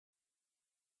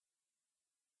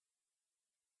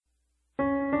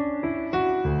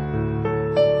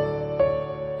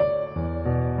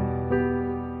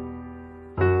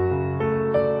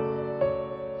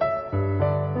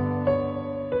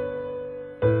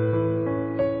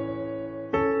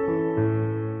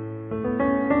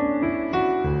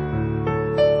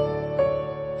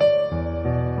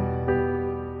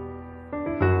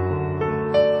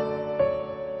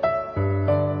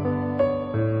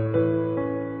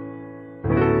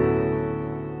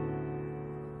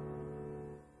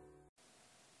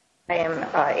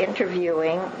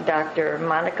interviewing Dr.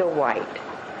 Monika White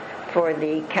for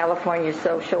the California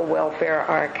Social Welfare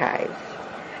Archives.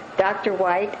 Dr.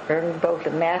 White earned both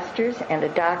a master's and a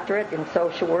doctorate in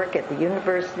social work at the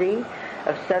University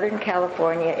of Southern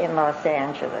California in Los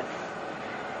Angeles.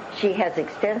 She has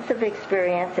extensive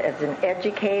experience as an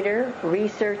educator,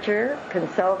 researcher,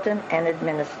 consultant, and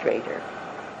administrator.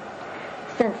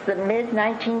 Since the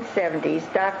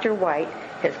mid-1970s, Dr. White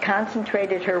has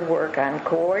concentrated her work on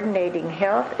coordinating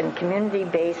health and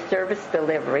community-based service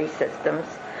delivery systems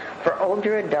for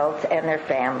older adults and their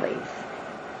families.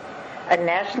 A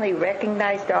nationally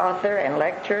recognized author and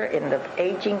lecturer in the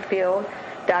aging field,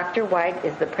 Dr. White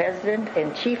is the president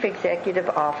and chief executive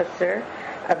officer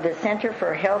of the Center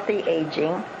for Healthy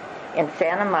Aging in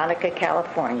Santa Monica,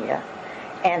 California,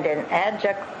 and an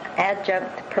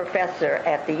adjunct professor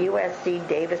at the USC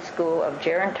Davis School of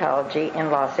Gerontology in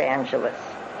Los Angeles.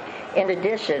 In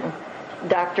addition,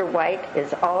 Dr. White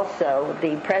is also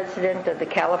the president of the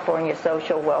California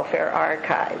Social Welfare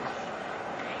Archives.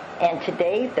 And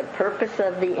today, the purpose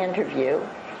of the interview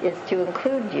is to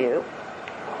include you,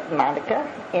 Monika,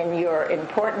 in your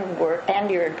important work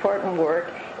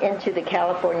into the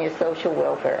California Social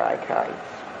Welfare Archives.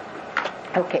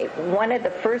 Okay, one of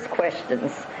the first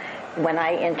questions when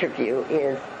I interview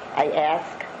is I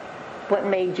ask, what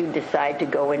made you decide to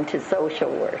go into social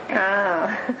work?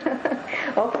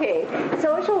 Okay.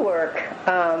 Social work,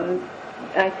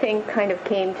 I think, kind of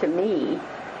came to me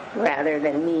rather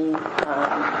than me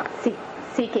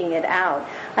seeking it out.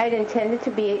 I had intended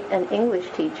to be an English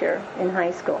teacher in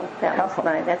high school. That's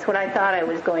what I thought I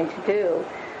was going to do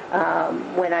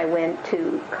when I went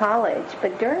to college.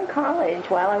 But during college,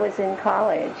 while I was in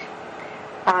college,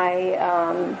 I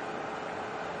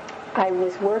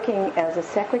was working as a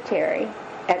secretary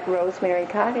at Rosemary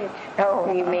Cottage.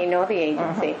 Oh, you may know the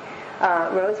agency.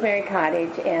 Rosemary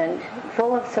Cottage, and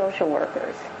full of social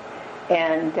workers.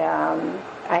 And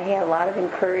I had a lot of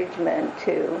encouragement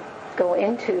to go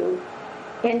into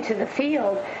the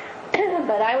field,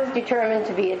 but I was determined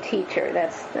to be a teacher.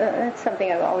 That's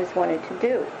something I've always wanted to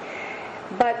do.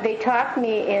 But they talked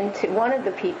me into, one of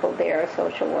the people there, a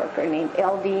social worker named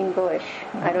Eldine Bush.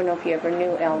 Mm-hmm. I don't know if you ever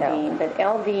knew Eldine, but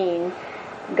Eldine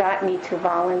got me to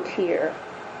volunteer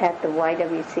at the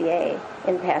YWCA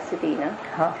in Pasadena.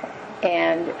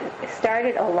 And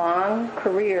started a long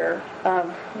career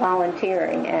of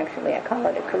volunteering, actually. I call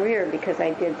it a career because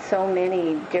I did so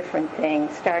many different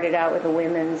things. Started out with a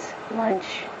women's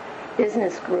lunch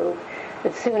business group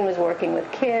that soon was working with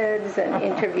kids and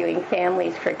interviewing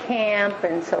families for camp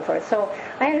and so forth. So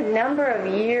I had a number of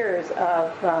years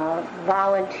of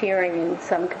volunteering in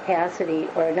some capacity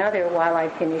or another while I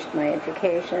finished my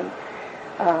education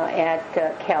at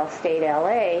Cal State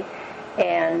LA.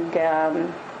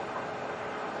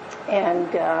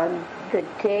 And the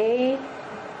day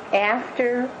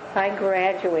after I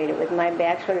graduated with my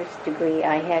bachelor's degree,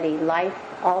 I had a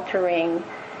life-altering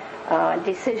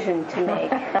decision to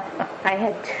make. I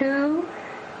had 2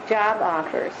 job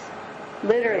offers,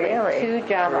 literally 2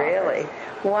 job offers.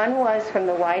 One was from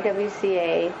the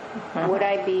YWCA. Would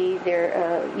I be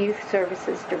their youth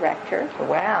services director?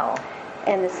 Wow.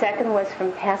 And the second was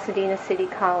from Pasadena City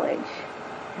College.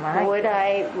 Would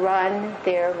I run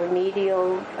their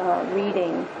remedial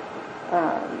reading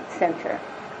center?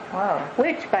 Wow.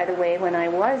 Which, by the way, when I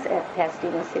was at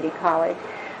Pasadena City College,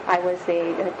 I was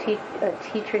a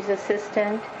teacher's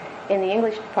assistant in the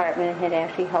English department and had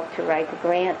actually helped to write the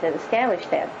grant that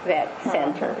established that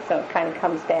center. So it kind of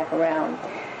comes back around.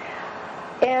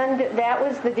 And that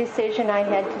was the decision I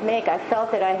had to make. I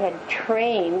felt that I had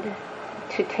trained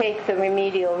to take the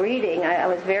remedial reading. I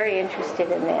was very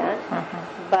interested in that,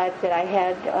 but that I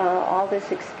had all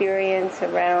this experience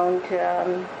around,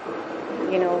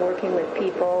 working with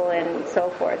people and so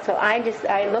forth. So I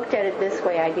looked at it this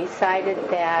way. I decided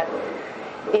that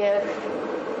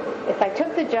if I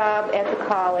took the job at the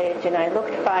college and I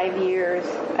looked 5 years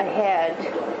ahead,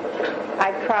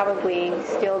 I'd probably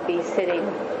still be sitting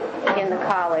in the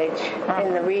college,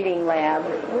 in the reading lab,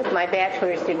 with my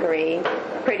bachelor's degree,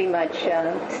 pretty much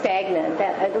stagnant.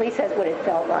 At least that's what it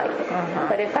felt like.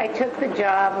 But if I took the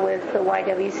job with the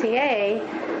YWCA,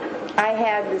 I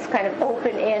had this kind of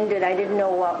open-ended, I didn't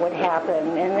know what would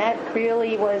happen. And that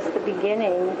really was the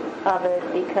beginning of it,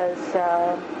 because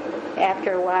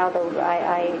after a while,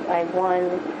 I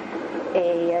won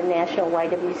a national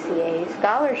YWCA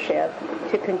scholarship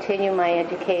to continue my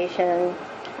education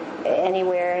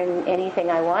anywhere and anything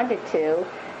I wanted to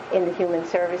in the human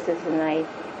services, and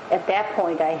at that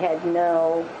point I had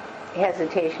no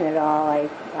hesitation at all.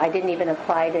 I didn't even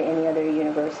apply to any other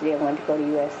university. I wanted to go to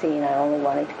USC, and I only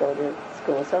wanted to go to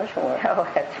School of Social Work. Oh,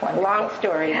 that's wonderful. Long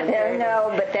story.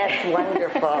 No, but that's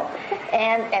wonderful.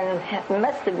 and it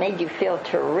must have made you feel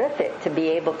terrific to be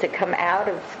able to come out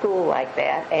of school like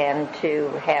that and to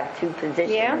have 2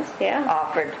 positions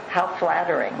offered. How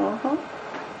flattering. Mm-hmm.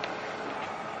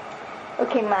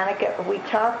 Okay, Monika, we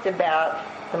talked about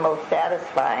the most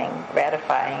satisfying,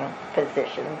 gratifying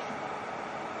positions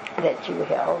that you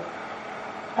held.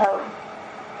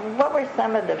 What were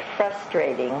some of the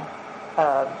frustrating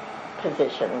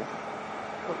positions?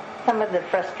 Some of the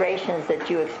frustrations that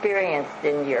you experienced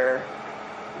in your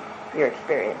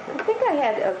experiences? I think I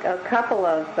had a couple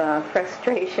of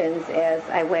frustrations as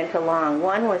I went along.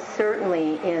 One was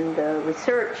certainly in the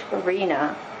research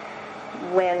arena,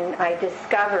 when I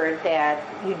discovered that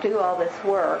you do all this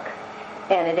work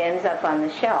and it ends up on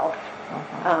the shelf.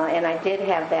 And I did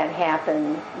have that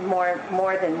happen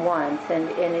more than once, and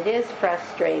it is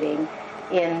frustrating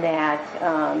in that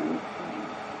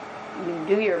you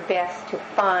do your best to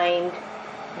find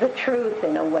the truth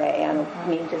in a way. I don't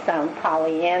mean to sound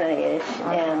Pollyanna-ish,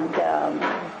 and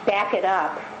back it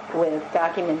up with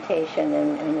documentation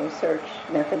and research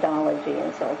methodology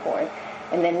and so forth.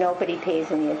 And then nobody pays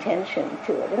any attention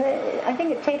to it. And I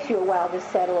think it takes you a while to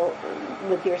settle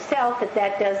with yourself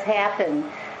that does happen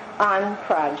on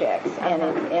projects, and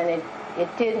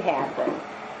it did happen.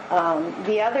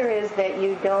 The other is that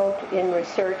you don't, in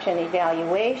research and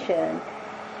evaluation,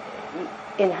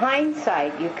 in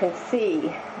hindsight you can see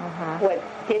what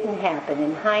didn't happen.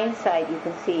 In hindsight you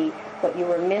can see what you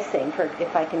were missing.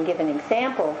 If I can give an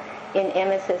example, in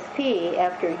MSSP,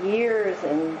 after years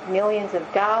and millions of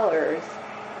dollars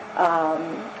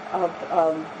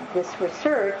of this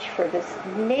research for this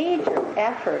major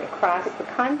effort across the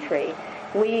country,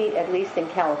 we, at least in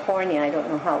California, I don't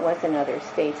know how it was in other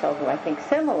states, although I think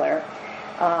similar,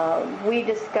 we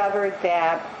discovered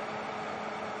that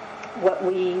what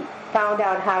we found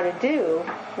out how to do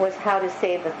was how to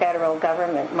save the federal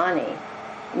government money,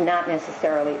 not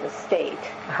necessarily the state.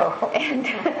 Oh.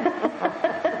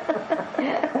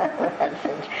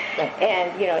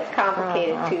 And it's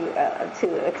complicated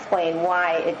to explain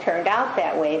why it turned out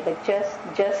that way, but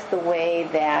just the way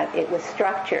that it was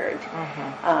structured.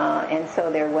 And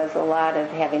so there was a lot of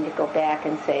having to go back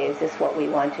and say, is this what we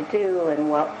want to do, and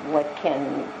what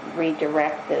can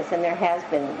redirect this? And there has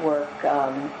been work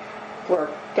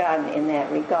done in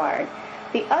that regard.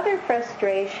 The other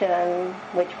frustration,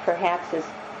 which perhaps is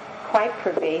quite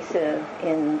pervasive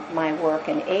in my work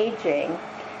in aging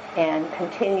and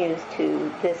continues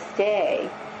to this day,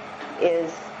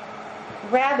 is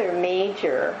rather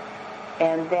major,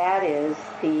 and that is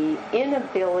the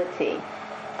inability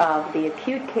of the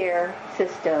acute care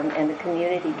system and the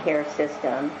community care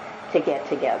system to get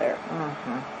together.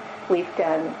 We've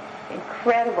done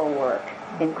incredible work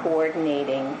in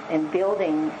coordinating and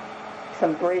building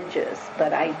some bridges,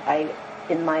 but I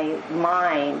in my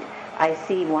mind, I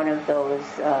see one of those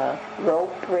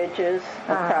rope bridges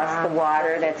across the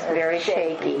water that's very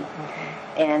shaky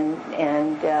and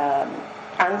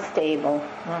unstable.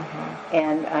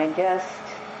 And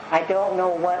I don't know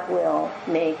what will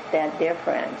make that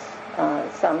difference.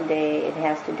 Someday it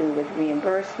has to do with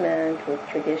reimbursement, with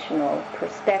traditional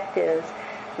perspectives,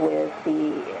 with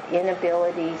the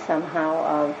inability somehow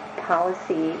of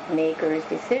policy makers,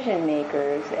 decision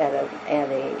makers at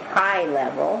a high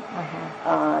level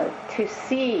to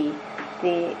see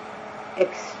the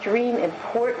extreme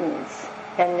importance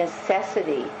and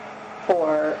necessity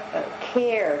for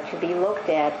care to be looked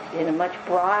at in a much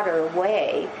broader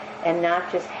way, and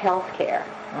not just health care.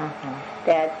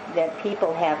 That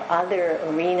people have other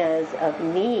arenas of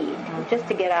need. Just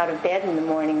to get out of bed in the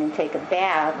morning and take a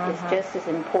bath is just as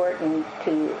important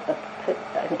to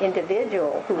an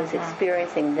individual who is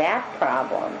experiencing that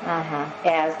problem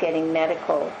as getting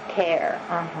medical care.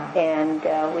 And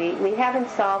we haven't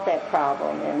solved that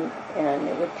problem, and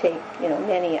it would take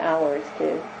many hours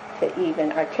to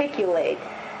even articulate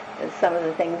some of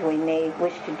the things we may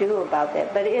wish to do about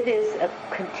that. But it is a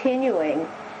continuing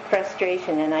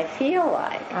frustration, and I feel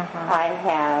like I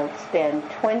have spent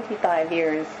 25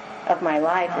 years of my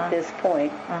life at this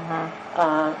point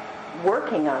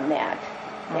working on that,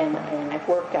 and I've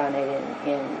worked on it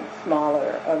in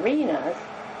smaller arenas,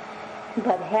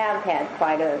 but have had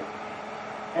quite a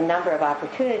number of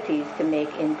opportunities to make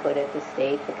input at the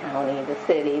state, the county, the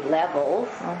city levels,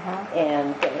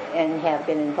 and have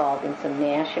been involved in some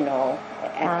national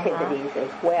activities as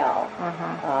well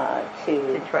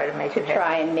to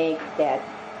try and make that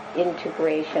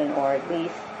integration, or at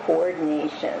least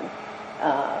coordination,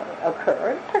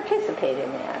 occur. Participate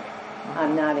in that.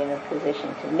 I'm not in a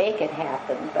position to make it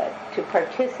happen, but to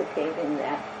participate in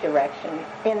that direction.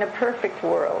 In a perfect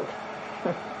world,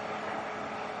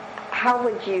 how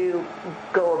would you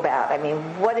go about? I mean,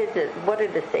 what are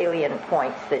the salient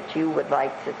points that you would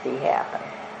like to see happen?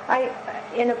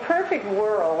 In a perfect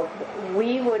world,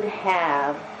 we would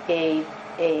have a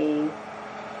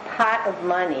pot of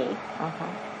money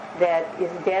that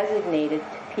is designated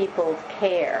to people's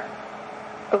care.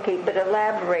 Okay, but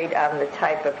elaborate on the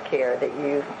type of care that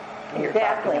you're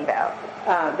Exactly. talking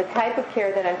about. The type of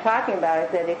care that I'm talking about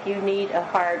is that if you need a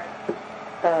heart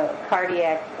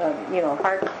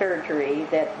surgery,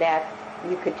 that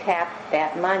you could tap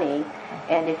that money,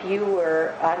 and if you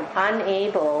were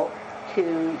unable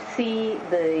to see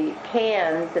the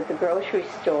cans at the grocery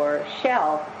store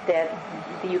shelf, that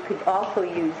you could also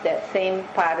use that same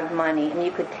pot of money, and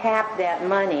you could tap that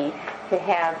money to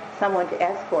have someone to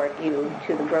escort you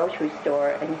to the grocery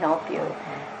store and help you.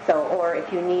 So, or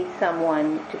if you need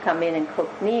someone to come in and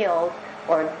cook meals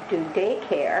or do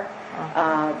daycare,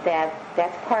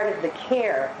 that's part of the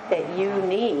care that you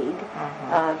need,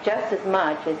 just as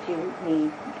much as you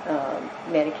need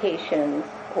medications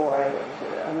or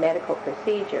a medical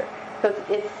procedure. So of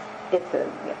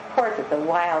course it's a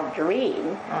wild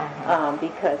dream,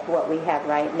 because what we have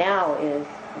right now is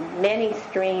many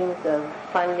streams of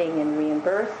funding and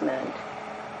reimbursement,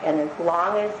 and as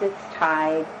long as it's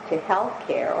tied to health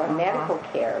care or medical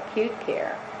care, acute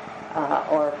care,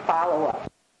 or follow-up,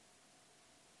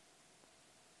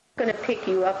 it's going to pick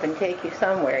you up and take you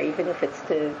somewhere, even if it's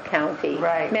to county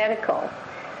medical.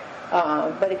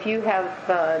 But if you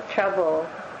have trouble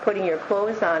putting your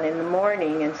clothes on in the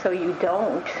morning, and so you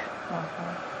don't,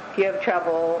 if you have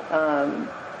trouble,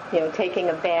 taking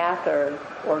a bath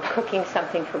or cooking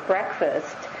something for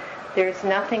breakfast, there's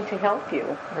nothing to help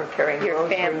you. Or carrying your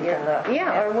family,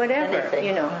 or whatever,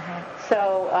 anything.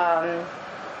 So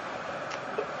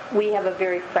we have a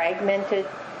very fragmented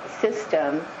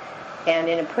system. And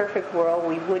in a perfect world,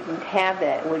 we wouldn't have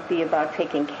that. It would be about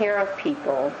taking care of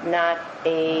people, not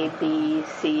A, B,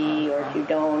 C, or if you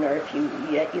don't, or if you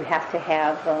have to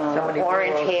have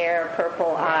orange hair,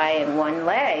 purple eye, and one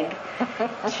leg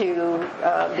to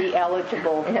be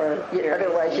eligible for.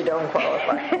 Otherwise, you don't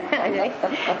qualify.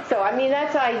 So, I mean,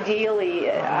 that's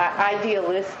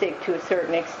idealistic to a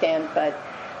certain extent, but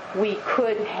we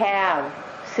could have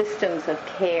systems of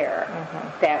care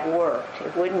that worked.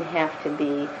 It wouldn't have to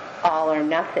be all or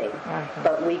nothing,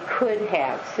 but we could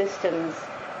have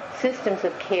systems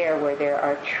of care where there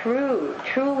are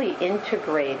truly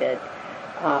integrated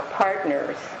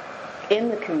partners in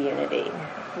the community,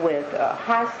 with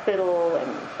hospital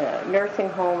and nursing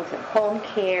homes and home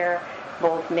care,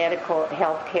 both medical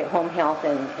health care, home health,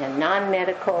 and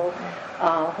non-medical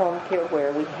home care,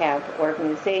 where we have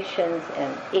organizations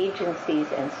and agencies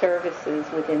and services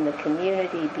within the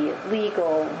community, be it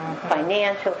legal,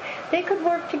 financial. They could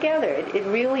work together. It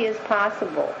really is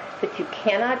possible, but you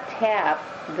cannot tap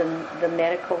the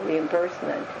medical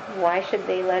reimbursement. Why should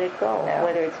they let it go? No.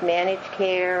 Whether it's managed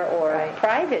care or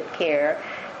private care,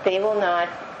 they will not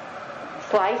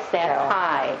slice that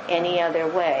pie any other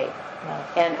way.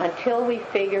 And until we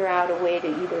figure out a way to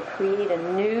either create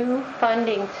a new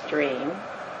funding stream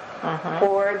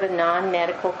for the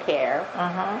non-medical care,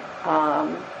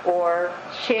 or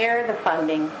share the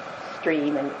funding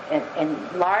stream and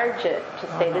enlarge it to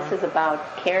say this is about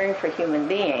caring for human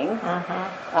beings,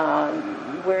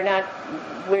 we're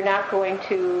not going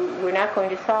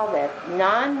to solve that.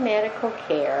 Non-medical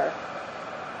care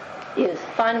is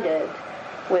funded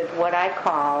with what I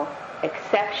call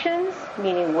exceptions,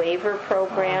 meaning waiver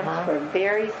programs for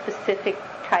very specific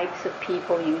types of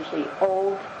people, usually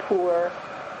old, poor,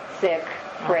 sick,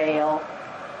 frail,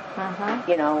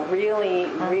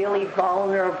 really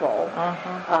vulnerable.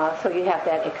 So you have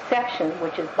that exception,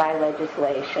 which is by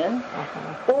legislation,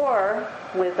 or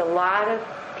with a lot of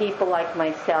people like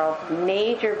myself,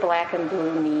 major black and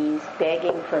blue needs,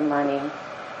 begging for money,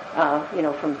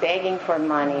 from begging for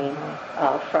money,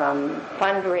 from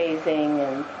fundraising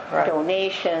and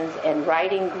donations and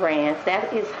writing grants.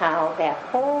 That is how that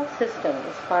whole system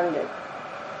is funded.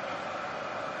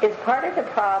 Is part of the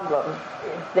problem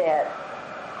that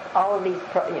all of these,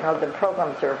 the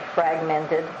programs are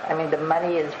fragmented? I mean, the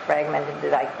money is fragmented.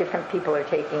 Like different people are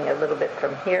taking a little bit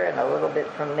from here and a little bit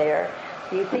from there.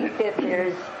 Do you think that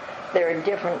there are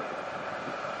different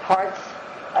parts,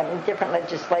 different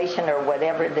legislation or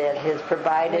whatever that has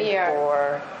provided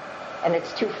for, and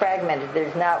it's too fragmented?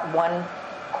 There's not one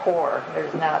core.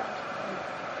 There's not.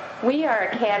 We are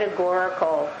a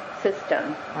categorical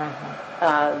system.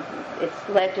 It's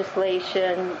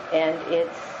legislation, and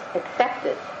it's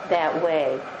accepted that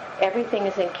way. Everything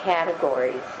is in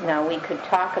categories. Now, we could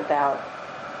talk about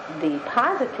the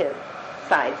positive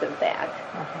sides of that,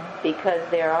 because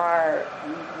there are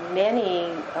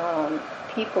many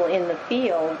people in the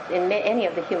field, in any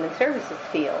of the human services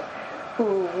field,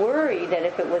 who worry that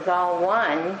if it was all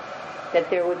one, that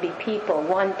there would be people,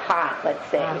 one pot, let's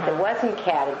say, if it wasn't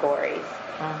categories,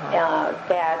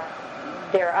 that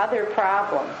there are other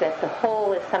problems, that the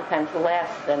whole is sometimes less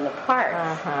than the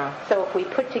parts. So if we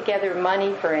put together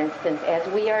money, for instance, as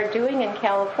we are doing in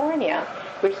California,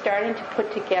 we're starting to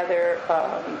put together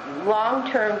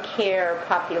long-term care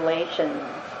populations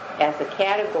as a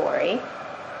category,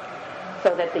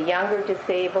 so that the younger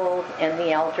disabled and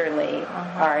the elderly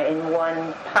are in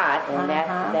one pot, and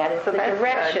that is the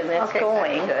direction that's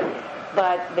going.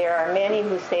 But there are many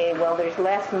who say, well, there's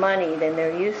less money than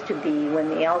there used to be when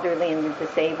the elderly and the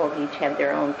disabled each have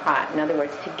their own pot. In other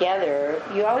words, together,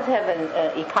 you always have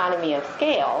an economy of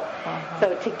scale.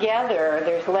 So together,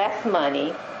 there's less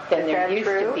money than there used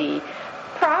to be.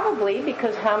 Probably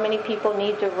because how many people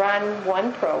need to run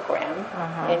one program,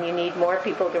 and you need more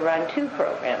people to run two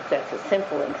programs. That's a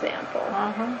simple example.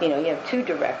 You know, you have two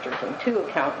directors and two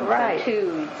accountants and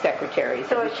two secretaries.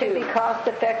 So it should be cost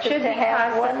effective to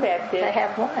have one.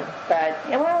 But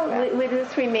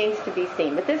this remains to be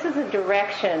seen. But this is a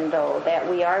direction, though, that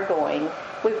we are going.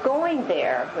 We're going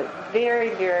there, but very,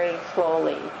 very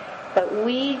slowly. But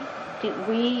we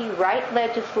write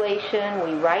legislation,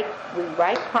 we write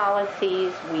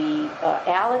policies, we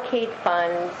allocate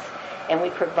funds, and we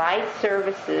provide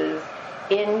services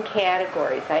in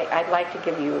categories. I'd like to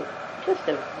give you just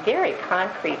a very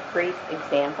concrete, brief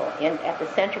example. At the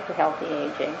Center for Healthy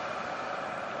Aging,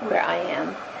 where I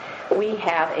am, we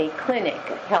have a clinic,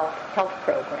 a health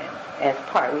program as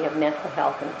part. We have mental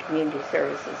health and community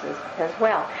services as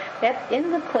well. That's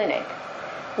in the clinic.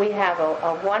 We have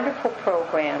a wonderful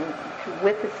program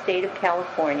with the state of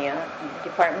California,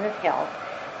 Department of Health,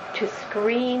 to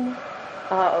screen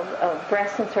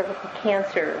breast and cervical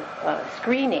cancer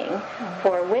screening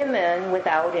for women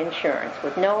without insurance,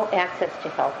 with no access to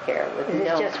health care. Is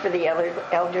this just for the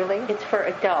elderly? It's for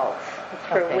adults. It's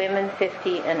for women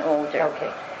 50 and older.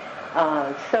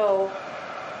 So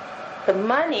the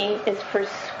money is for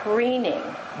screening.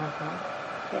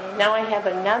 Now I have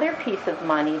another piece of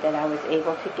money that I was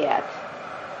able to get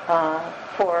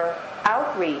for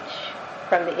outreach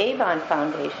from the Avon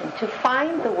Foundation to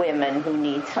find the women who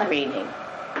need screening.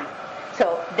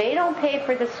 So they don't pay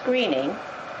for the screening,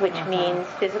 which means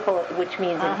physical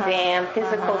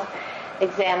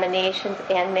examinations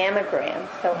and mammograms.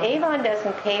 So Avon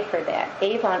doesn't pay for that.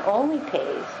 Avon only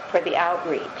pays for the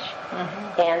outreach.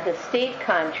 And the state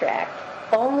contract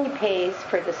only pays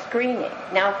for the screening.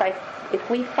 Now if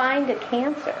we find a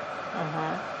cancer,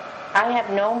 I have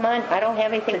no money. I don't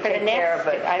have anything for the next.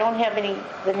 I don't have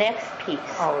the next piece.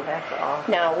 Oh, that's awful.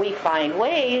 Now we find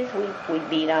ways. We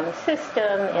beat on the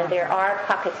system, and there are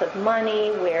pockets of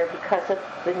money where, because of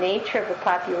the nature of the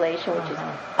population, which is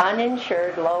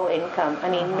uninsured, low income. I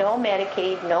mean, no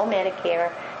Medicaid, no Medicare,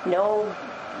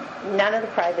 none of the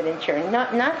private insurance,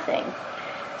 nothing.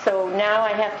 So now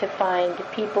I have to find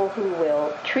people who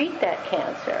will treat that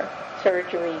cancer,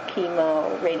 surgery, chemo,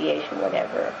 radiation,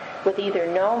 whatever, with either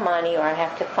no money, or I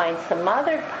have to find some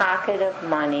other pocket of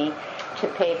money to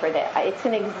pay for that. It's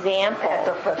an example. That's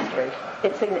a frustration.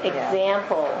 It's an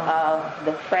example of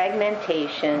the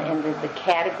fragmentation and the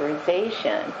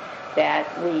categorization that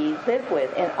we live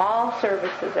with, and all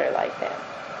services are like that.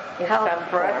 How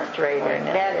frustrating.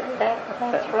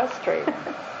 That's frustrating.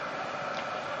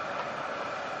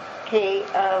 Okay,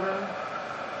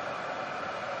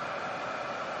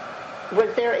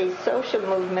 was there a social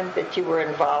movement that you were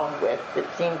involved with that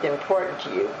seemed important to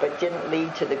you but didn't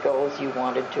lead to the goals you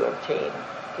wanted to obtain?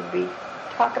 Could we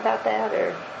talk about that,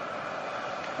 or?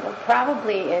 Well,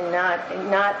 probably not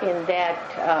in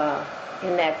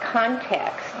that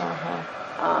context.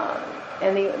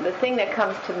 And the thing that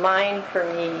comes to mind for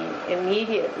me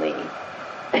immediately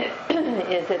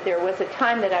is that there was a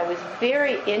time that I was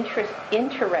very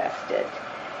interested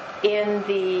in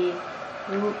the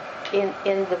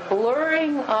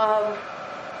blurring of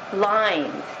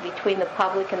lines between the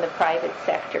public and the private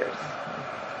sectors.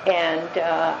 And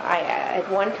I at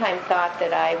one time thought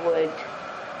that I would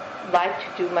like to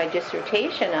do my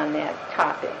dissertation on that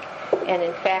topic, and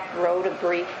in fact wrote a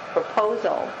brief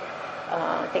proposal.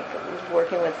 I think I was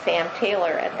working with Sam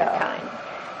Taylor at the time,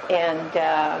 and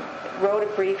wrote a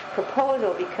brief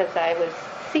proposal because I was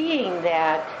seeing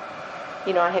that,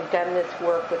 I had done this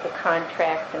work with the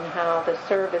contracts and how the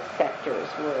service sectors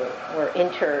were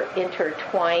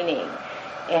intertwining.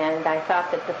 And I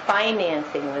thought that the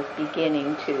financing was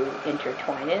beginning to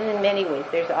intertwine. And in many ways,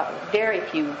 there's very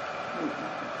few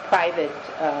private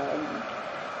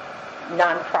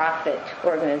nonprofit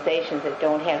organizations that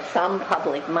don't have some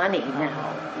public money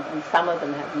now, and some of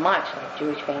them have much, like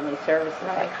Jewish Family Services,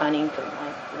 like Huntington,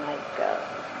 like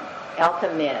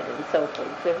Altamed, and so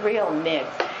forth. It's a real mix,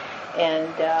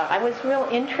 and I was real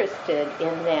interested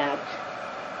in that,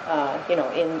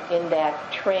 in that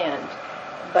trend,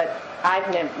 but I've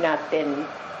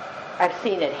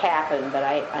seen it happen, but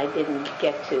I didn't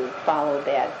get to follow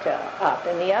that up.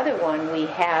 And the other one we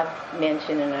have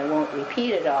mentioned, and I won't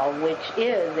repeat it all, which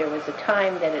is there was a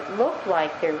time that it looked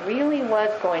like there really was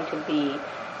going to be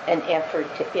an effort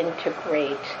to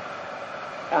integrate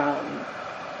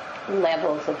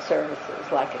levels of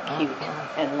services like acute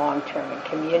and long-term and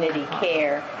community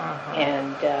care.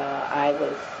 And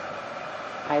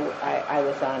I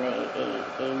was on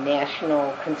a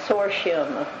national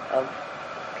consortium of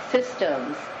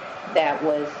systems that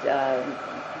was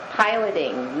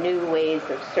piloting new ways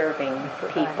of serving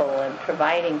people and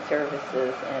providing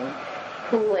services and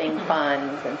pooling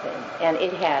funds and things. And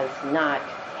it has not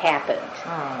happened.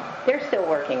 They're still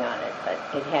working on it, but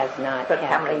it has not happened. But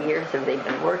how many years have they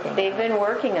been working? They've been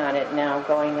working on it now,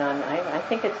 going on, I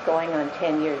think it's going on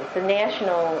 10 years. It's a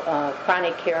National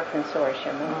Chronic Care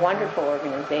Consortium, a wonderful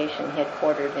organization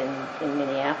headquartered in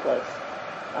Minneapolis.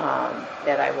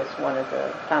 That I was one of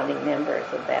the founding members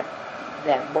of that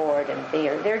board, and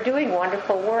they're doing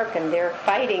wonderful work, and they're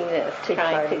fighting this,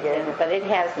 trying to get it, but it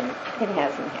hasn't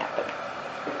happened.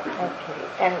 Okay,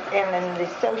 and in the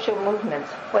social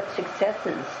movements, what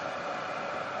successes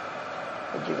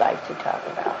would you like to talk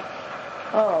about?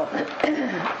 Oh,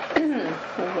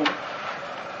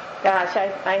 gosh,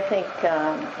 I think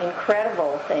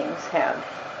incredible things have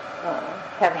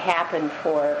happened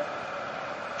for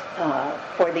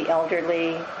the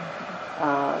elderly,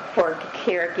 for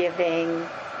caregiving,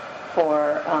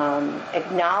 for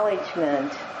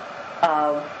acknowledgement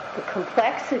of the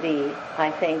complexity,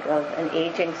 I think, of an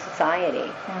aging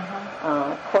society.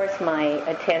 Of course, my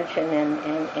attention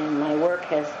and my work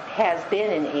has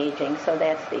been in aging, so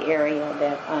that's the area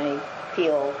that I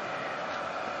feel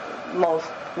most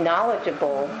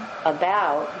knowledgeable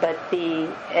about, but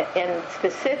and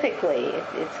specifically,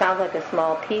 it sounds like a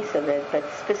small piece of it, but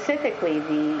specifically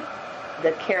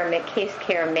the case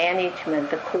care management,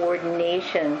 the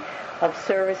coordination of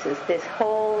services, this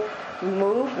whole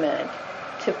movement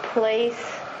to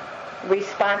place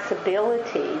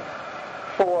responsibility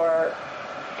for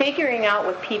figuring out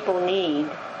what people need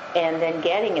and then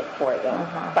getting it for them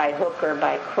by hook or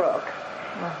by crook.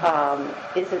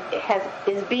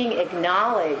 Is being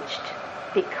acknowledged,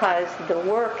 because the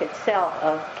work itself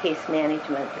of case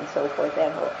management and so forth,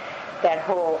 that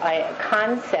whole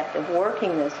concept of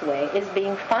working this way is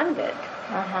being funded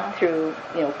through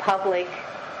public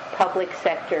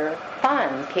sector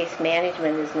funds. Case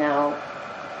management is now,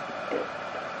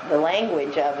 the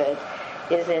language of it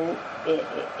is in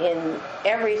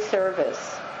every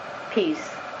service piece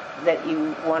that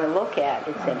you want to look at.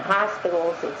 It's in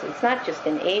hospitals. It's not just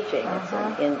in aging. It's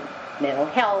in mental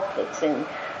health. It's in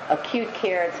acute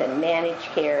care. It's in managed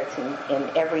care. It's in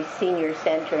every senior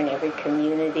center, in every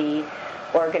community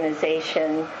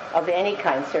organization of any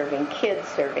kind, serving kids,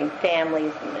 serving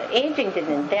families. Aging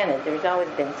didn't invent it. There's always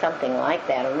been something like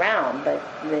that around, but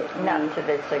not to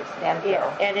this extent. Yeah,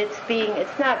 and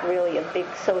it's not really a big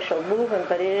social movement,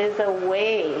 but it is a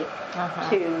way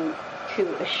to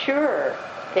assure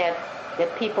that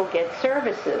people get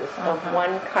services of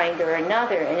one kind or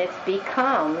another, and it's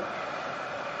become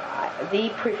the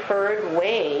preferred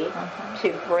way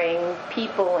to bring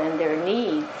people and their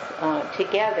needs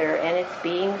together, and it's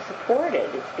being supported.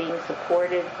 It's being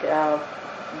supported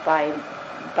by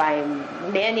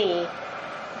many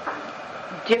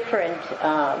different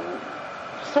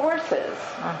sources,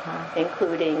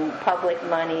 including public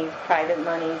monies, private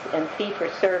monies, and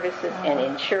fee-for-services and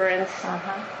insurance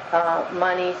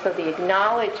money. So the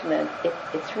acknowledgement,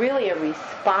 it's really a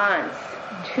response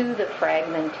to the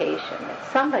fragmentation, that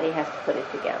somebody has to put it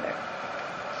together.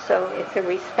 So it's a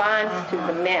response to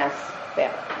the mess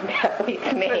that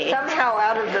we've made. But somehow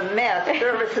out of the mess,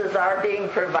 services are being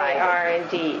provided. They are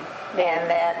indeed.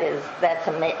 And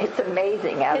it's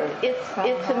amazing.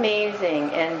 It's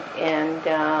amazing, and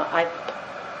I've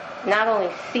not only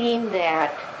seen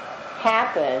that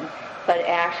happen, but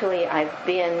actually I've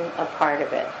been a part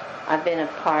of it. I've been a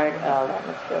part of,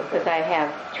 because I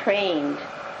have trained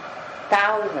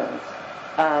thousands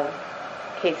of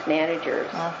case managers.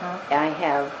 I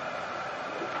have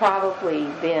probably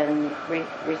been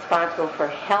responsible for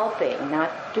helping,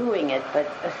 not doing it, but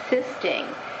assisting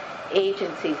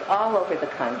agencies all over the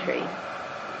country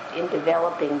in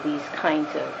developing these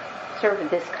kinds of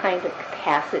this kind of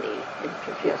capacity,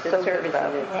 the services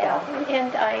itself.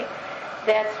 And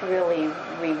that's really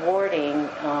rewarding,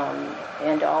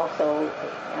 and also,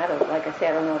 like I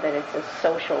said, I don't know that it's a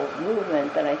social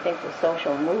movement, but I think the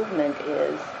social movement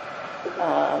is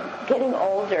getting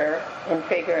older and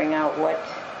figuring out what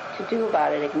to do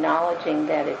about it, acknowledging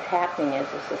that it's happening as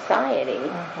a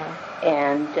society,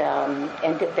 and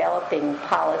developing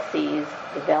policies,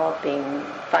 developing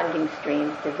funding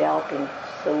streams, developing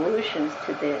solutions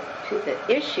to the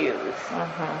issues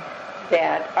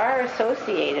that are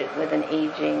associated with an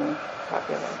aging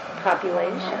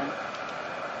population.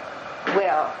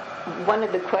 Well, one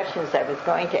of the questions I was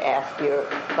going to ask you,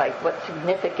 like, what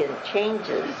significant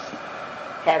changes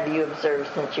have you observed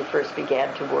since you first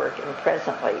began to work and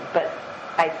presently? But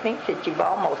I think that you've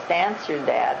almost answered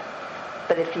that.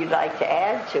 But if you'd like to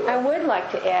add to it. I would like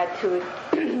to add to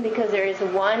it because there is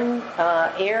one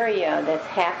area that's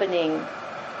happening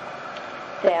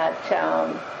that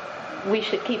we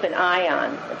should keep an eye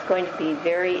on. It's going to be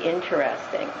very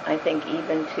interesting, I think,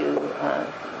 even to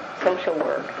social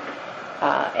work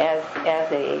as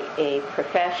a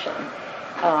profession.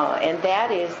 And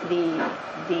that is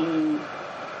the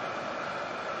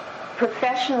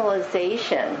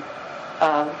professionalization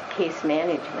of case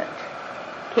management.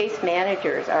 Case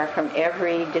managers are from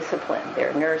every discipline.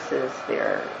 They're nurses,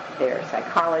 they're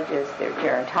psychologists, they're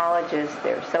gerontologists,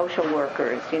 they're social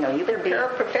workers. They're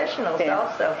paraprofessionals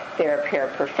also. There are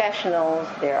paraprofessionals.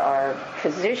 There are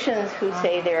physicians who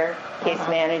say they're case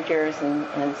managers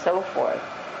and so forth.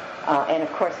 And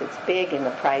of course, it's big in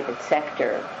the private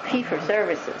sector.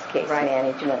 Fee-for-services case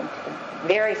management,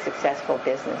 very successful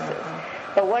businesses.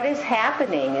 But what is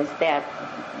happening is that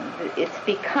it's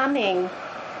becoming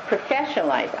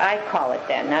professionalized. I call it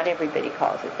that. Not everybody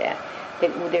calls it that.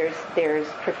 There's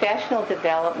professional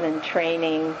development,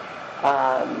 training,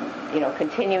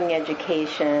 continuing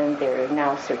education. There are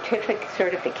now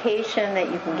certification that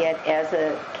you can get as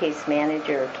a case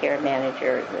manager, care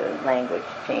manager. The language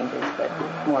changes, but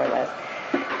more or less.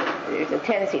 There's a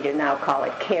tendency to now call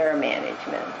it care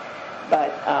management.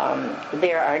 But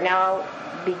there are now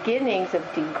beginnings of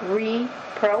degree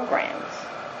programs.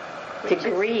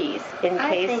 Degrees in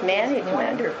case management.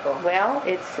 Wonderful. Well,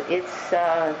 it's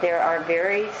there are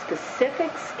very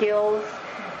specific skills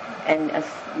and a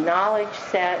knowledge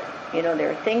set.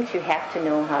 There are things you have to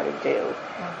know how to do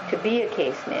to be a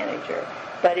case manager.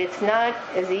 But it's not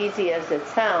as easy as it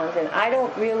sounds, and I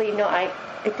don't really know.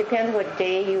 It depends what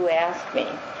day you ask me.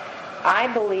 I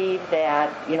believe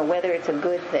that whether it's a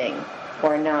good thing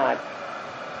or not.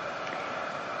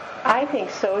 I think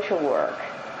social work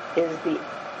is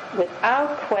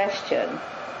without question,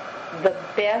 the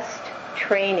best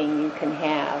training you can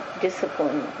have,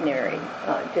 discipline,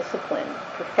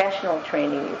 professional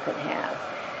training you can have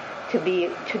to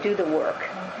do the work,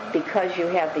 because you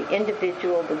have the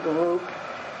individual, the group,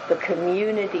 the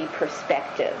community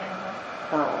perspective,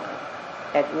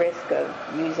 at risk of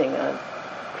using a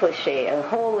cliche, a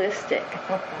holistic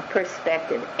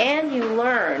perspective. And you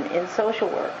learn in social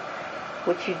work,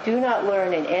 which you do not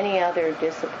learn in any other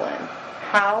discipline,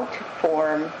 how to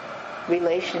form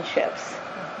relationships.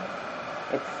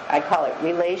 I call it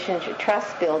relationship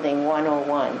trust building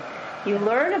 101. You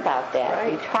learn about that.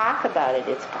 Right. You talk about it.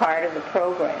 It's part of the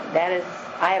program.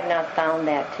 I have not found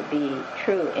that to be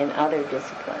true in other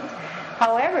disciplines.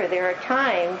 However, there are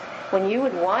times when you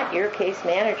would want your case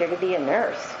manager to be a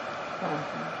nurse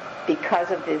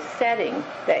because of this setting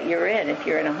that you're in. If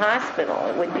you're in a hospital,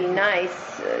 it would be nice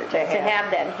to have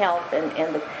that help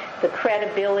and the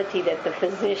credibility that the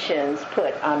physicians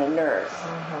put on a nurse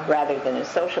rather than a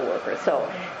social worker. So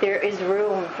there is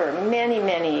room for many,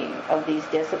 many of these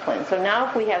disciplines. So now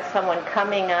if we have someone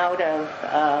coming out of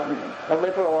a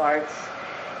liberal arts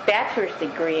bachelor's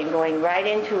degree and going right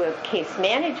into a case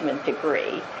management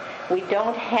degree, we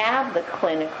don't have the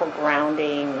clinical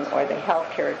grounding or the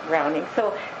healthcare grounding.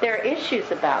 So there are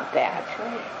issues about that.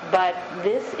 But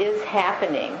this is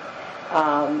happening.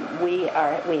 We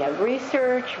have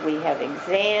research, we have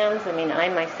exams. I mean, I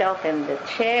myself am the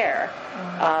chair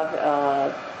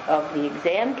of the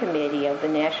exam committee of the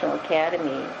National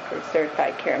Academy for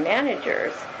Certified Care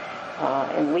Managers,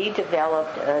 and we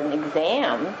developed an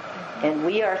exam, and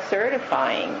we are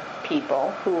certifying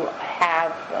people who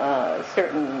have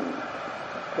certain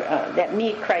that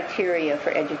meet criteria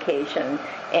for education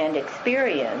and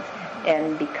experience,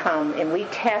 and we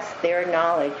test their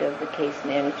knowledge of the case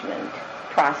management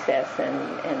process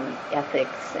and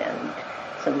ethics and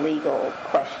some legal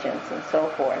questions and so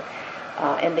forth.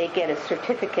 and they get a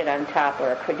certificate on top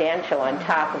or a credential on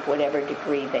top of whatever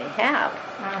degree they have.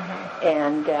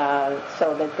 And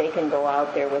so that they can go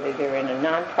out there, whether they're in a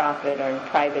nonprofit or in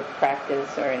private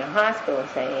practice or in a hospital, and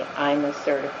say, I'm a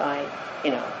certified,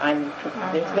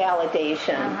 there's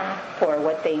validation for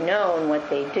what they know and what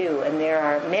they do. And there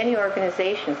are many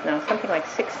organizations now, something like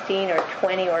 16 or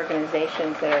 20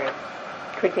 organizations that are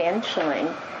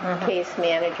credentialing case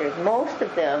managers. Most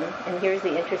of them, and here's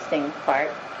the interesting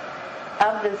part,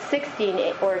 of the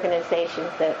 16 organizations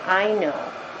that I know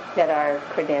that are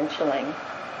credentialing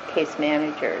case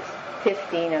managers,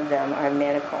 15 of them are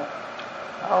medical.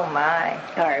 Oh, my.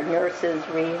 Are nurses,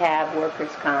 rehab,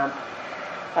 workers' comp.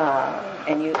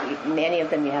 And many of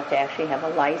them you have to actually have a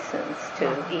license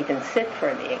to even sit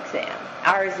for the exam.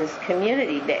 Ours is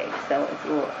community-based, so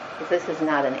this is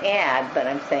not an ad, but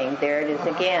I'm saying there it is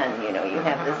again. You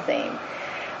have the same.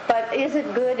 But is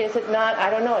it good? Is it not? I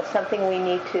don't know. It's something we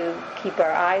need to keep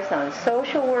our eyes on.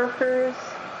 Social workers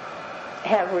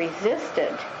have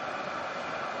resisted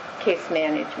case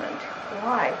management.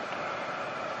 Why?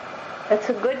 That's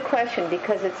a good question,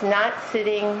 because it's not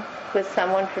sitting with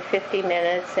someone for 50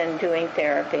 minutes and doing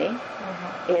therapy.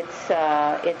 It's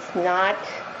not.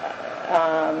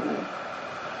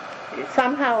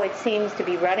 Somehow it seems to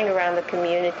be running around the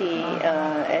community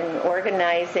and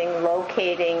organizing,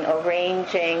 locating,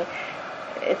 arranging.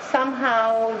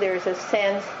 Somehow there's a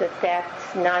sense that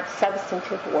that's not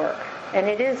substantive work, and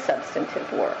it is substantive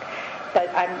work.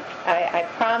 But I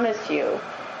promise you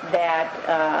that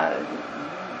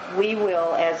we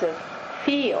will, as a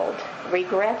field,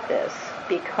 regret this,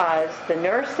 because the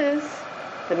nurses,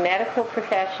 the medical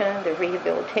profession, the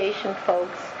rehabilitation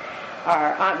folks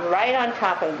are right on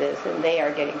top of this, and they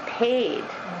are getting paid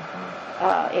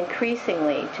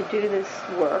increasingly to do this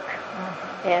work.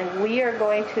 And we are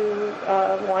going to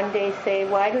one day say,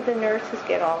 why do the nurses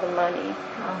get all the money?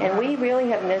 And we really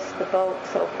have missed the boat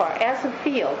so far. As a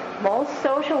field, most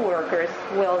social workers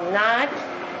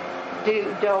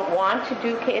don't want to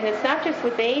do, and it's not just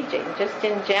with aging, just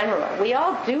in general. We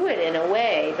all do it in a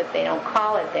way, but they don't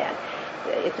call it that.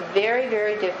 It's very,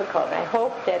 very difficult. I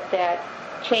hope that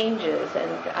changes,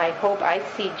 and I hope I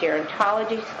see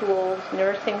gerontology schools,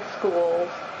 nursing schools,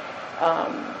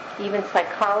 even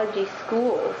psychology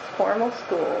schools, formal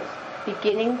schools,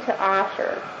 beginning to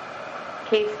offer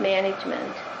case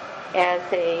management as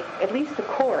at least a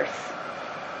course,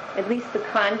 at least the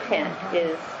content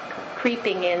is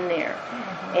creeping in there.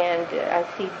 And I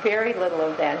see very little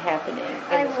of that happening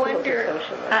in the schools of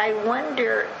social work. I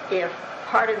wonder if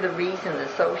part of the reason the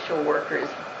social workers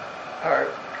are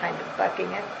kind of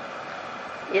bucking it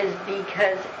is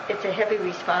because it's a heavy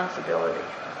responsibility.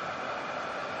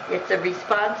 It's a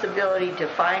responsibility to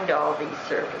find all these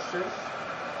services,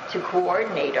 to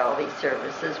coordinate all these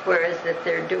services, whereas if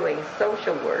they're doing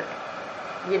social work,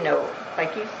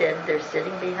 like you said, they're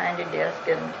sitting behind a desk,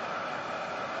 and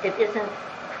it isn't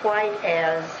quite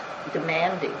as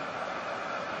demanding.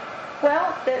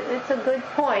 Well, it's a good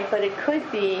point, but it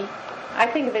could be, I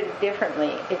think of it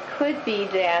differently. It could be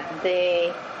that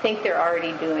they think they're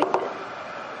already doing it.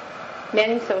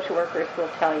 Many social workers will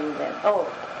tell you that,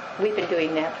 we've been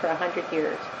doing that for 100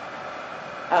 years.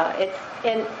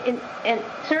 In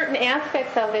certain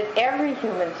aspects of it, every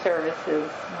human services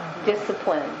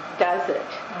discipline does it.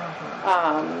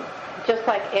 Just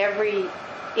like every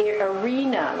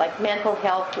arena, like mental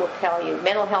health will tell you,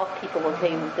 mental health people will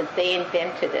tell you that they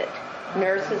invented it.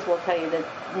 Nurses will tell you that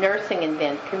nursing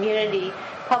community,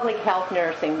 public health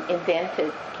nursing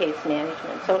invented case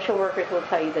management. Social workers will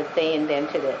tell you that they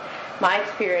invented it. My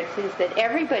experience is that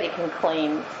everybody can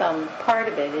claim some part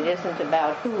of it. It isn't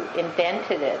about who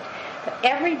invented it. But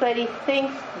everybody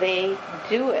thinks they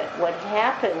do it. What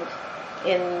happened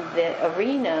in the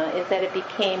arena is that it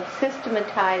became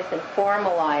systematized and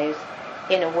formalized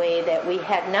in a way that we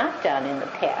had not done in the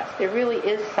past. There really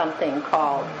is something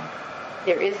called,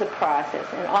 there is a process,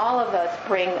 and all of us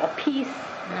bring a piece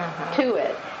to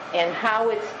it, and how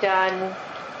it's done,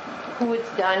 who it's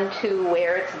done to,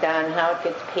 where it's done, how it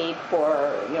gets paid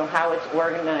for, how it's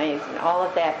organized, and all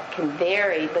of that can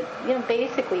vary, but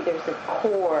basically there's a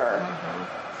core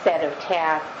set of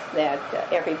tasks that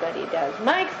everybody does.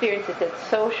 My experience is that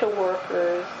social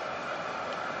workers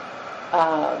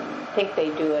think they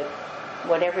do it.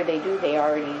 Whatever they do, they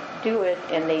already do it,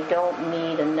 and they don't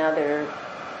need another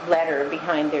letter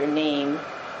behind their name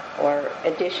or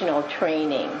additional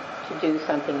training to do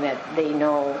something that they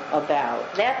know about.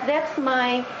 That's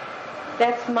my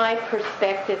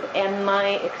perspective and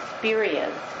my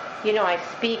experience. I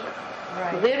speak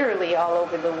literally all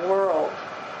over the world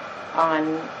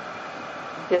on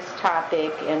this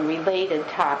topic and related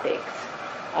topics.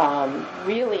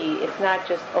 Really, it's not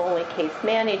just only case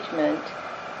management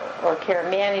or care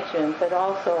management, but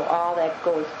also all that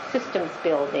goes systems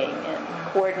building and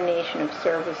coordination of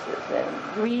services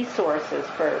and resources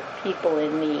for people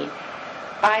in need.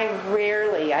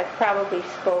 I've probably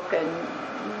spoken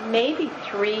maybe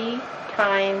 3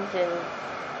 times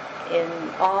in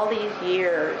all these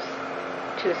years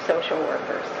to social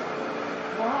workers.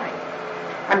 Why?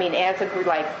 I mean, as a group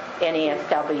like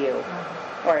NASW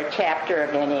or a chapter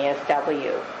of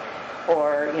NASW,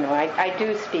 or, I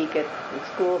do speak at the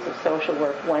schools of social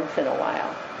work once in a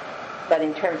while. But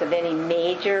in terms of any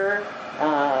major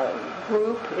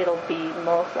group, it'll be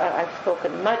I've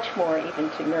spoken much more even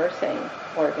to nursing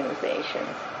organizations,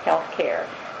 healthcare,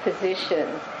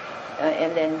 physicians,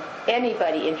 and then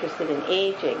anybody interested in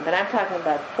aging. But I'm talking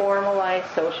about formalized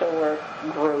social work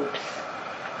groups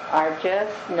are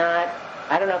just not,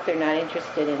 I don't know if they're not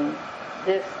interested in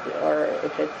this or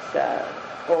if it's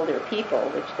older people,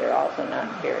 which they're also not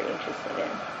very interested in.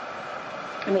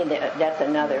 I mean, that's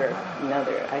another.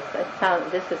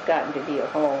 This has gotten to be a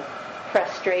whole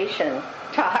frustration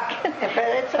talk. But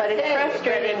it's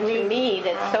frustrating to me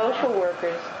that social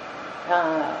workers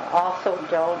also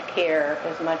don't care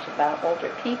as much about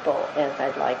older people as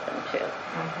I'd like them to.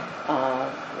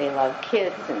 They love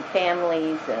kids and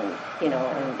families and,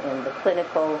 and the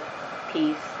clinical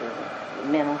piece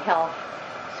and mental health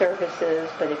services,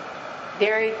 but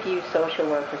very few social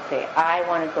workers say, I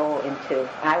want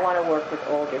to work with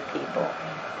older people.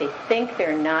 They think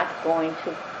they're not going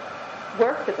to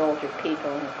work with older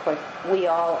people, and of course, we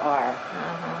all are.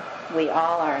 We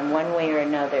all are in one way or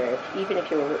another. Even if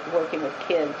you're working with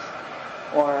kids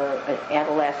or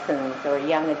adolescents or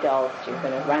young adults, you're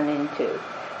going to run into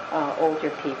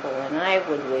older people, and I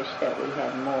would wish that we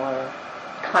had more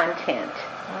content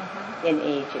in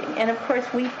aging. And of course,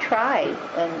 we've tried,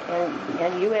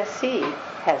 and USC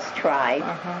has tried.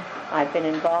 I've been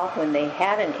involved when they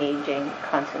had an aging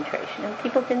concentration, and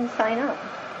people didn't sign up.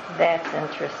 That's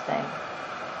interesting.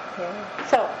 Yeah.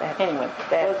 So, anyway,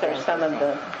 those are some of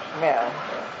the... Yeah.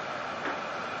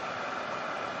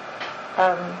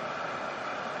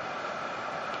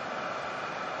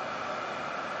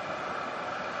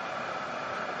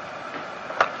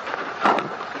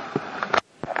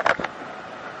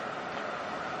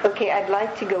 Okay, I'd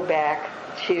like to go back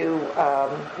to,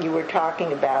 you were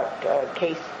talking about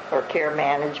case or care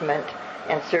management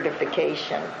and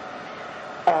certification.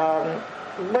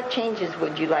 What changes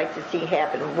would you like to see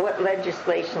happen? What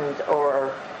legislations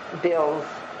or bills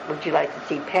would you like to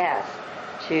see passed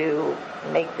to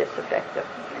make this effective?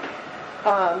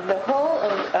 The whole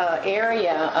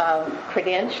area of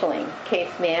credentialing,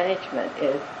 case management,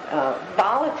 is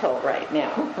volatile right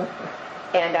now.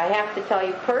 And I have to tell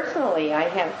you personally, I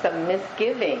have some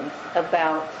misgivings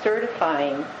about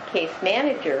certifying case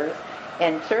managers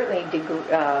and certainly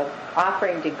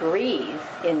offering degrees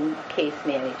in case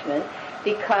management,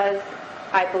 because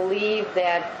I believe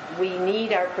that we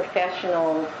need our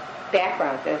professional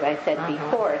backgrounds. As I said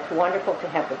before, it's wonderful to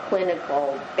have the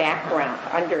clinical background,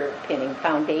 underpinning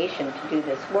foundation to do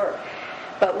this work.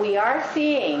 But we are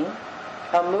seeing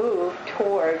a move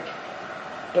toward,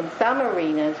 in some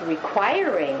arenas,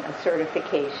 requiring a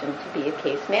certification to be a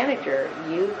case manager.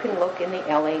 You can look in the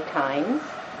LA Times,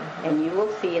 and you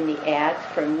will see in the ads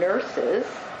for nurses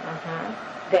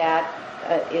that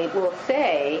it will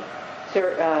say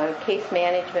case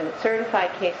management,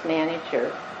 certified case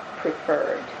manager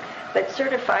preferred. But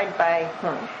certified by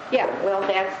whom? Yeah, well,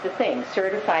 that's the thing.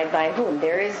 Certified by whom?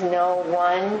 There is no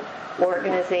one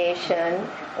organization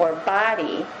or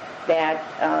body that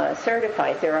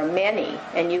certifies. There are many,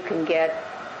 and you can get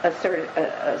a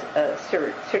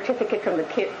certificate from the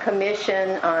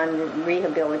Commission on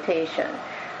Rehabilitation,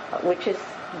 which is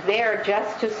there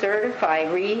just to certify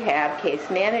rehab case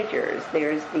managers.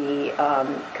 There's the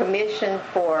Commission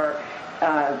for,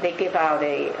 they give out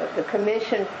the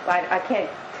Commission, I can't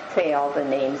say all the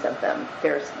names of them.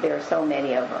 There are so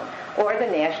many of them. Or the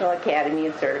National Academy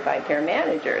of Certified Care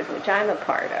Managers, which I'm a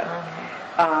part of.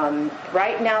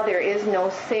 Right now there is no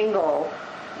single,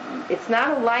 it's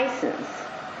not a license.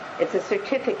 It's a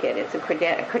certificate. It's a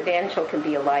credential can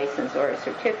be a license or a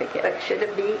certificate. But should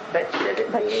it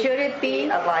be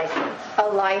a license? A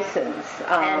license.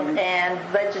 And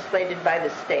legislated by the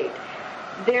state.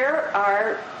 There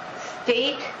are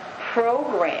state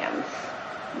programs,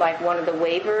 like one of the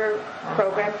waiver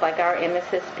programs, like our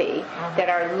MSSP, that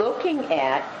are looking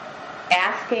at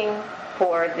asking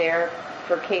for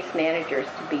case managers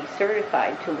to be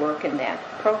certified to work in that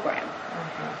program.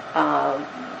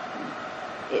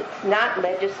 It's not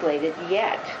legislated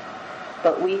yet,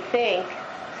 but we think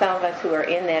some of us who are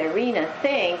in that arena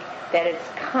think that it's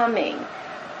coming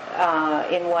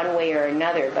in one way or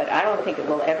another, but I don't think it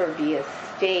will ever be a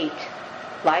state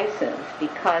license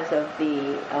because of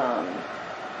the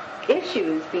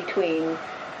issues between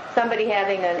somebody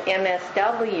having an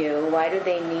MSW. Why do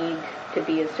they need to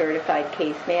be a certified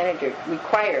case manager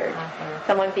required?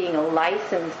 Someone being a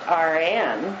licensed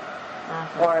RN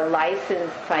or a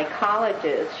licensed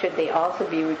psychologist, should they also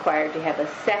be required to have a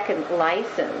second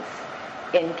license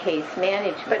in case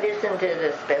management? But isn't it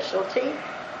a specialty?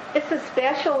 It's a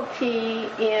specialty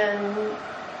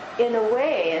in a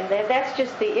way, and that's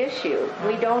just the issue.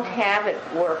 We don't have it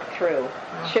worked through.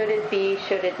 Should it be,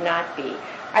 should it not be?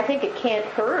 I think it can't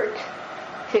hurt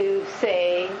to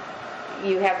say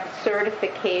you have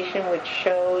certification which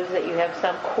shows that you have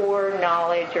some core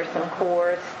knowledge or some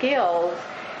core skills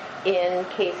in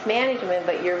case management,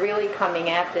 but you're really coming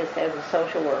at this as a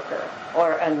social worker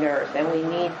or a nurse, and we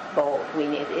need both.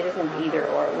 It isn't either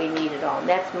or. We need it all. And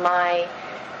that's my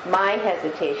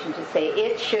hesitation to say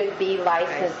it should be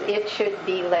licensed, it should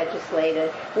be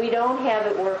legislated. We don't have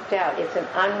it worked out. It's an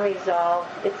unresolved,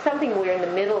 it's something we're in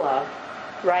the middle of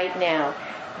right now.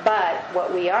 But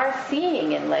what we are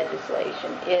seeing in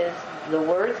legislation is the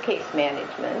words case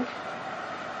management,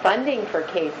 funding for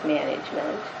case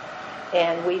management,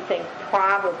 and we think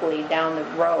probably down the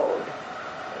road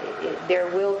there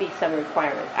will be some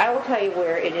requirements. I will tell you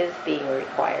where it is being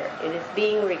required. It is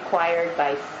being required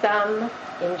by some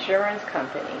insurance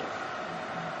companies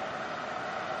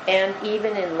and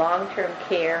even in long-term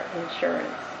care insurance.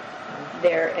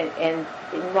 And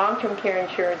in long-term care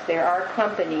insurance, there are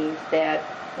companies that,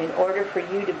 in order for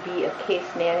you to be a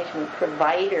case management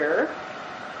provider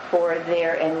for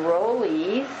their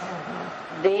enrollees,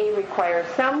 they require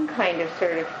some kind of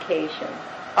certification.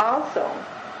 Also,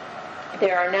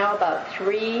 there are now about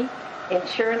 3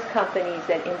 insurance companies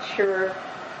that insure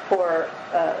for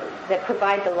that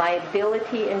provide the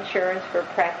liability insurance for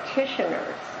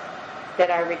practitioners, that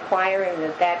are requiring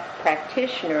that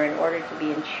practitioner, in order to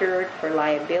be insured for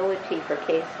liability for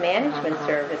case management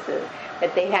services,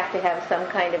 that they have to have some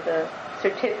kind of a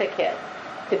certificate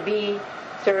to be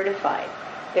certified.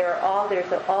 There's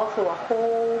also a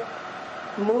whole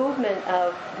movement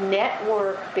of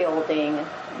network building,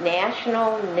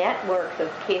 national networks of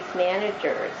case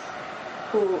managers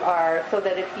who are, so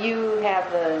that if you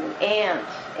have an aunt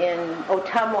in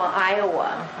Ottumwa,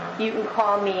 Iowa, you can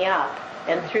call me up,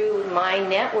 and through my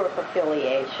network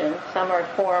affiliation, some are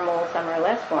formal, some are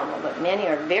less formal, but many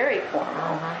are very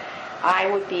formal, I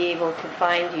would be able to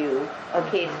find you a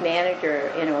case manager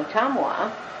in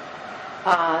Ottumwa.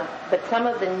 But some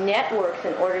of the networks,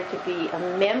 in order to be a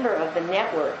member of the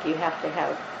network, you have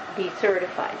to be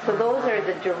certified. So those are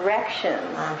the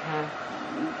directions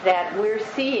that we're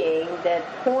seeing that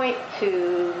point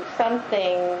to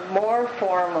something more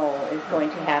formal is going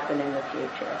to happen in the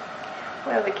future.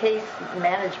 Well, the case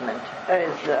management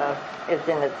is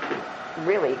in its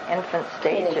really infant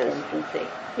stages. In its infancy,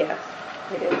 yes,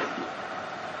 it is.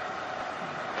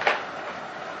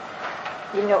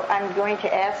 You know, I'm going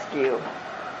to ask you,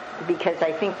 because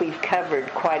I think we've covered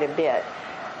quite a bit,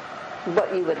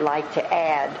 what you would like to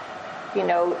add, you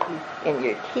know, in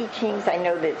your teachings. I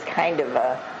know that it's kind of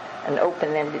an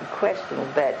open-ended question,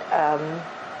 but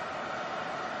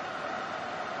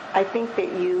I think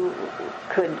that you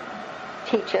could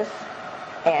teach us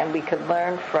and we could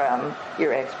learn from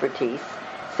your expertise,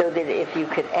 so that if you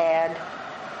could add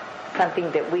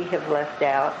something that we have left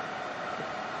out.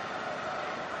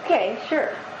 Okay,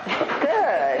 sure.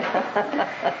 Good.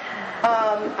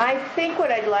 I think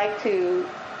what I'd like to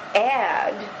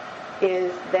add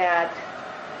is that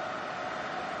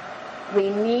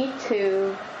we need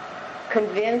to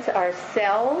convince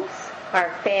ourselves,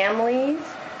 our families,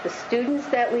 the students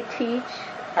that we teach,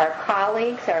 our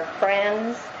colleagues, our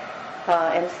friends,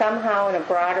 and somehow in a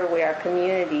broader way our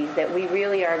communities, that we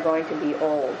really are going to be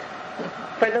old.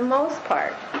 For the most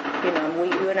part, you know,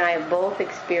 you and I have both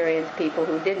experienced people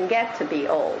who didn't get to be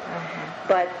old.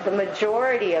 But the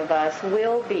majority of us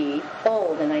will be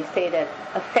old, and I say that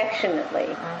affectionately,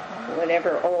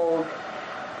 whatever old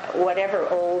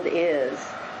is.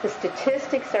 The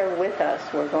statistics are with us.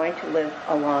 We're going to live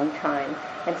a long time.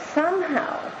 And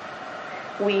somehow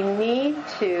we need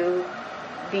to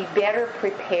be better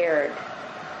prepared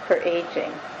for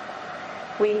aging.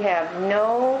 We have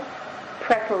no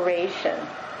preparation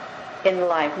in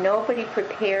life. Nobody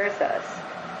prepares us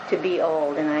to be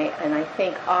old. And I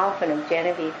think often of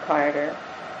Genevieve Carter,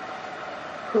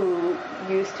 who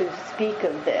used to speak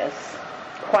of this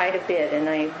quite a bit, and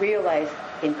I realized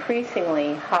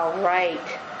increasingly how right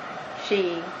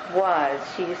she was.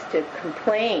 She used to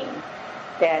complain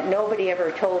that nobody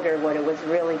ever told her what it was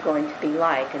really going to be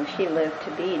like, and she lived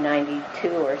to be 92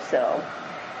 or so.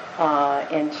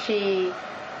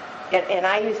 And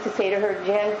I used to say to her,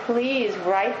 Jen, please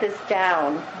write this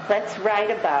down. Let's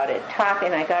write about it. Talk.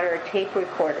 And I got her a tape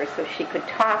recorder so she could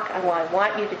talk. I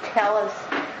want you to tell us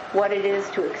what it is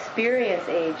to experience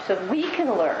age so we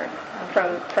can learn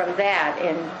from that.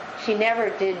 And she never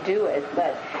did do it,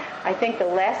 but I think the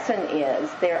lesson is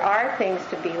there are things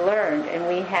to be learned, and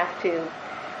we have to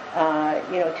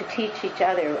to teach each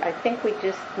other. I think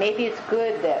maybe it's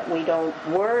good that we don't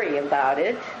worry about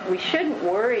it. We shouldn't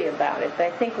worry about it, but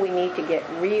I think we need to get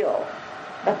real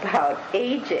about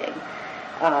aging.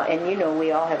 And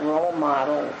we all have role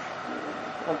models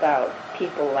about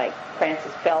people like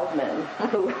Francis Feldman,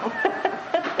 who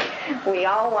we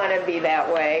all want to be that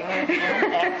way.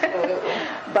 Absolutely.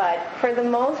 But for the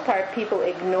most part, people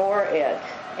ignore it.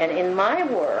 And in my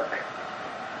work,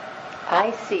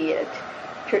 I see it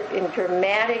in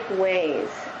dramatic ways,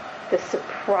 the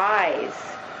surprise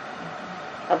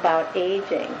about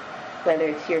aging, whether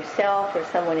it's yourself or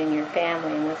someone in your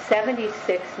family. And with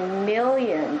 76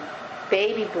 million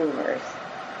baby boomers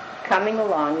coming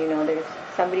along, there's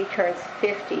somebody turns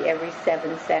 50 every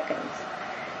 7 seconds.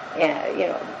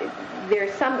 And,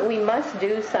 we must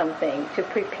do something to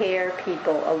prepare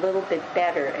people a little bit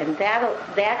better, and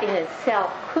that in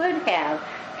itself could have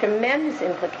tremendous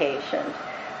implications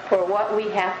for what we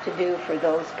have to do for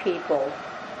those people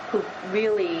who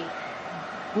really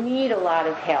need a lot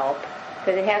of help,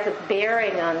 that it has a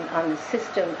bearing on the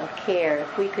system of care.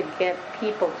 If we could get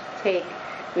people to take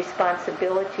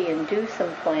responsibility and do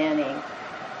some planning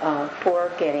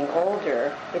for getting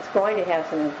older, it's going to have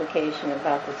some implication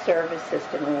about the service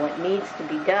system and what needs to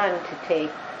be done to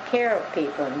take care of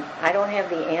people. And I don't have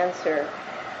the answer,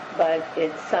 but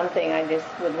it's something I just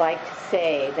would like to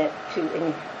say, that to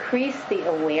increase the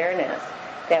awareness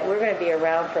that we're going to be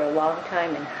around for a long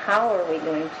time, and how are we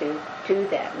going to do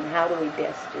that, and how do we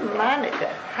best do that?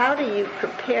 Monica, how do you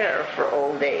prepare for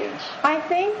old age? I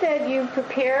think that you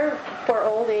prepare for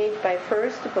old age by,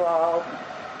 first of all,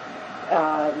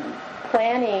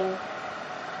 planning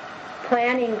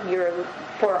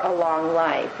for a long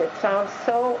life. It sounds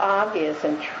so obvious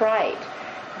and trite,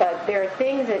 but there are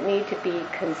things that need to be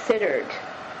considered.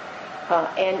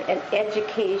 And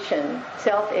education,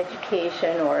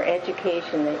 self-education or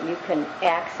education that you can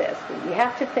access. You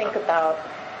have to think about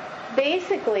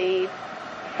basically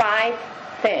 5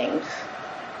 things.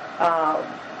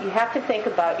 You have to think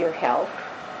about your health.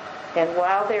 And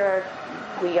while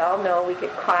we all know we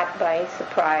get caught by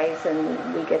surprise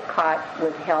and we get caught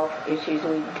with health issues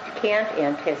we can't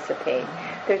anticipate.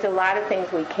 There's a lot of things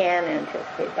we can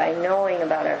anticipate by knowing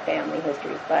about our family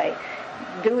histories, by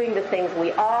doing the things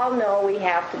we all know we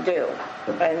have to do,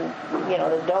 and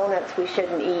the donuts we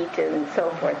shouldn't eat and so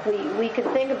forth. We can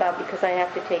think about, because I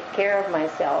have to take care of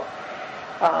myself.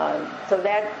 So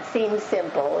that seems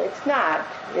simple. It's not.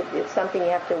 It's something you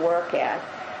have to work at.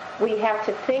 We have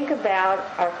to think about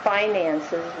our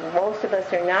finances. Most of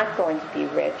us are not going to be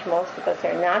rich. Most of us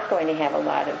are not going to have a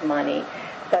lot of money,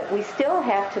 but we still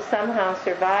have to somehow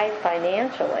survive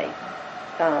financially.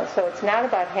 So it's not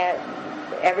about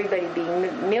everybody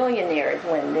being millionaires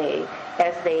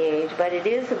as they age, but it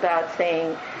is about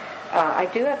saying, I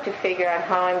do have to figure out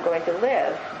how I'm going to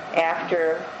live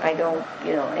after I don't,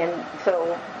 and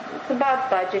so it's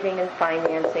about budgeting and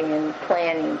financing and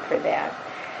planning for that.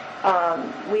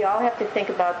 We all have to think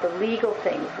about the legal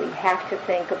things. We have to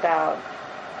think about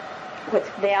what's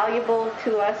valuable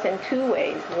to us in 2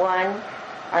 ways. One,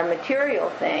 our material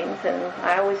things, and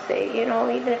I always say,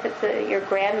 even if it's your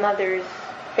grandmother's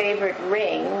favorite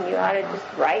ring, you ought to just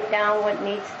write down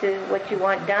what you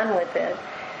want done with it.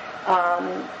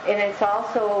 And it's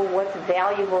also what's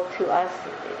valuable to us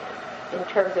in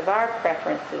terms of our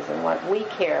preferences and what we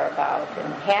care about,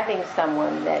 and having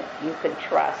someone that you could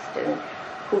trust and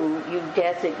who you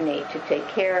designate to take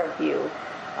care of you.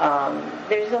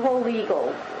 There's a whole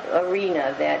legal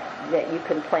arena that you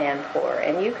can plan for,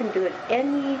 and you can do it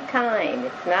any time.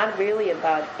 It's not really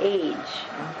about age.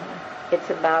 Mm-hmm. It's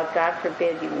about, God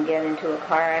forbid, you can get into a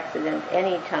car accident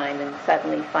any time and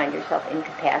suddenly find yourself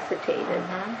incapacitated,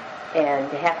 mm-hmm. and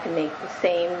have to make the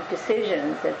same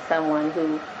decisions that someone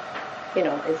who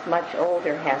is much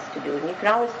older has to do. And you can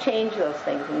always change those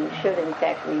things, and you should, in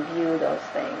fact, review those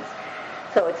things.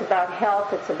 So it's about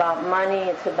health, it's about money,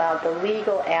 it's about the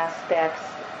legal aspects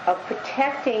of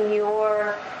protecting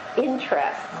your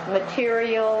interests,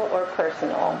 material or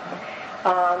personal.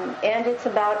 And it's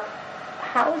about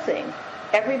housing.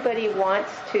 Everybody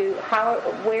wants to,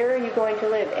 where are you going to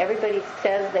live? Everybody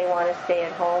says they want to stay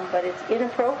at home, but it's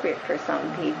inappropriate for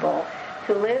some people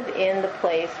to live in the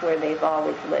place where they've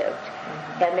always lived.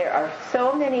 And there are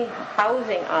so many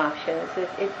housing options that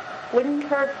it wouldn't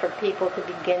hurt for people to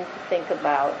begin to think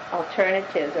about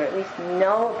alternatives, or at least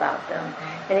know about them.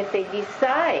 And if they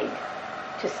decide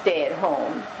to stay at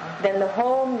home, then the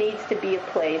home needs to be a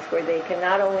place where they can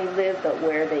not only live, but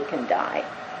where they can die.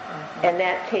 And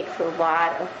that takes a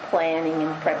lot of planning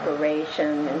and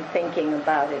preparation and thinking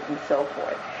about it and so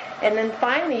forth. And then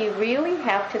finally, you really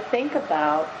have to think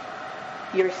about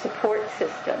your support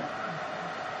system.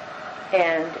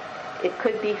 And it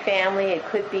could be family, it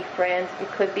could be friends,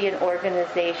 it could be an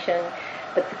organization,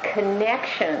 but the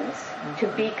connections, to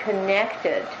be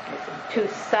connected to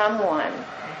someone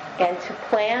and to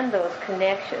plan those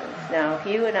connections. Now, if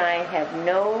you and I have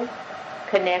no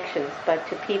connections, but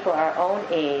to people our own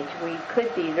age, we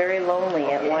could be very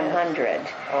lonely at 100,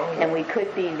 and we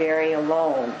could be very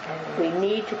alone. We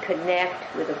need to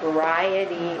connect with a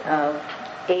variety of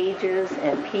ages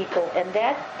and people, and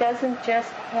that doesn't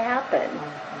just happen.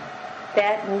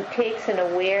 That takes an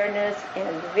awareness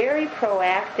and very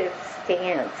proactive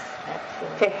stance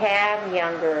to have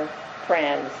younger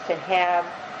friends, to have,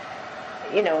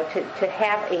 to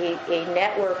have a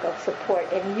network of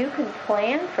support, and you can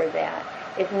plan for that.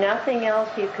 If nothing else,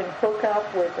 you can hook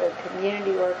up with a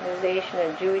community organization,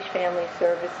 a Jewish Family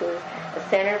Services, a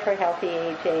Center for Healthy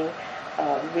Aging,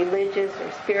 religious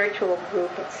or spiritual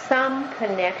group, but some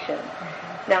connection.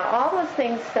 Now, all those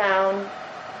things sound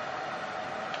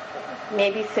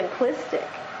maybe simplistic,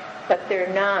 but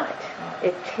they're not.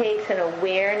 It takes an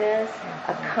awareness,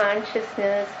 a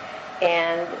consciousness,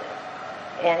 and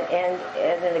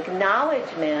an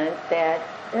acknowledgement that,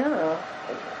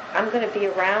 I'm going to be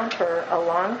around for a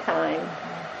long time.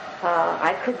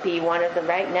 I could be one of them.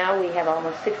 Right now we have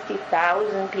almost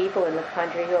 60,000 people in the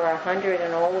country who are 100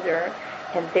 and older,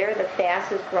 and they're the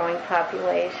fastest growing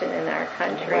population in our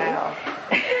country. Wow.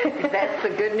 Is that the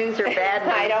good news or bad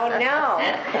news? I don't know.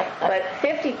 But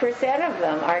 50% of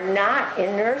them are not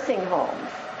in nursing homes.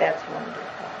 That's wonderful.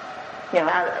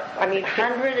 I mean,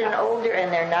 100 and older,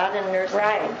 and they're not in nursing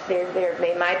homes. Right.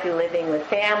 They might be living with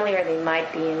family, or they might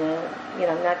be in a,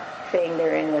 I'm not saying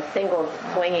they're in a single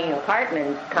swinging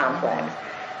apartment complex,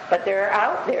 but they're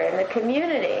out there in the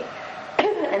community.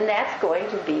 And that's going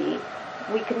to be,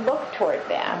 we can look toward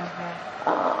that.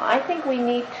 I think we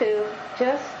need to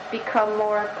just become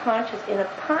more conscious in a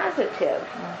positive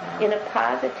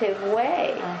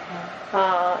way.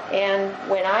 And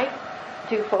when I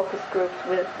do focus groups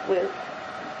with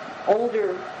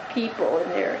older people in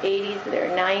their 80s, their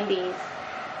 90s,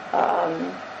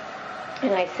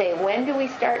 and I say, when do we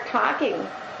start talking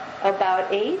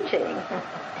about aging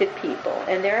to people?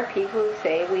 And there are people who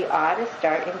say we ought to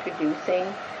start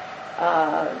introducing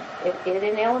it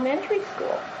in elementary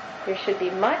school. There should be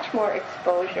much more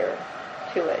exposure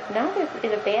to it, not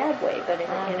in a bad way, but in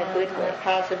a good way, in a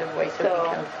positive way.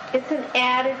 So it's an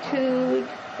attitude,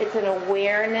 it's an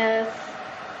awareness,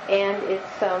 and it's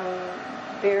some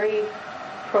very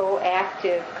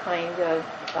proactive kind of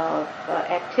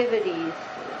activities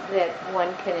that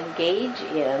one can engage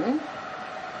in,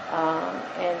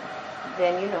 and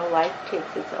then, life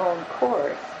takes its own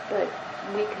course, but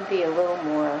we can be a little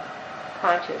more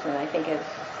conscious, and I think as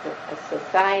a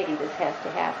society this has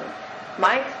to happen.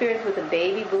 My experience with the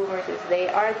baby boomers is they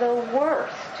are the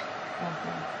worst.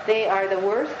 They are the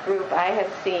worst group I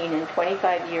have seen in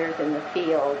 25 years in the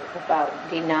field about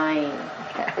denying.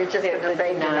 We're just going to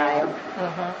say denial.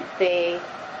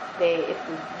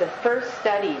 The first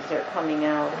studies are coming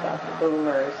out about the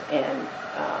boomers, and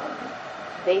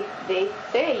they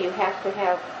say you have to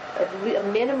have a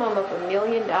minimum of $1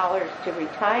 million to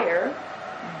retire,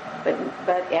 but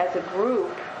as a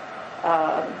group,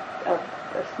 a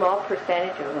small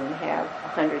percentage of them have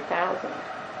 100,000.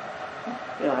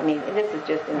 This is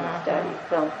just in the study.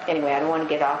 So anyway, I don't want to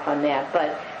get off on that,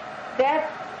 but that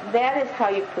is how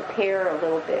you prepare a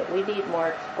little bit. We need more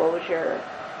exposure,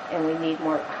 and we need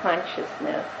more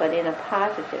consciousness, but in a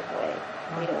positive way.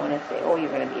 We don't want to say, you're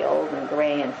going to be old and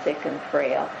gray and sick and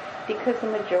frail, because the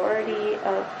majority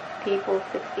of people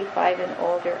 65 and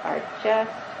older are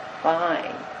just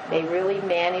fine. They really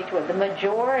manage well. The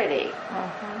majority.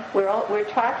 We're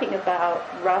talking about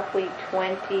roughly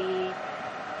 20 to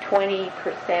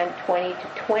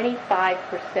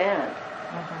 25%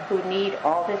 who need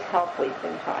all this help we've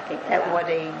been talking about. At what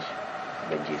age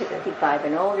would you say? 65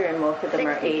 and older, and most of them 65.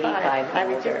 Are 85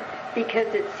 and older.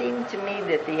 Because it seemed to me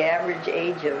that the average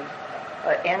age of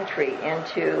entry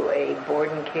into a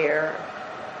board and care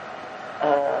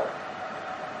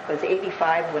was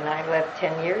 85 when I left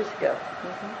 10 years ago.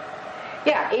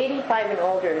 Yeah, 85 and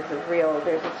older is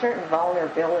there's a certain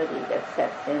vulnerability that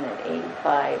sets in at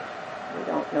 85 we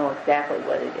don't know exactly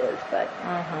what it is, but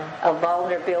a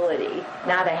vulnerability,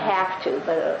 not a have to,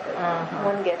 but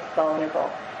one gets vulnerable.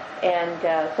 And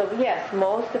so yes,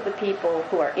 most of the people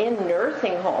who are in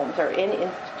nursing homes or in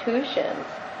institutions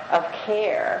of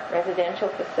care, residential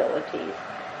facilities,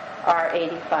 are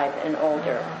 85 and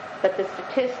older. But the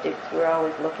statistics, we're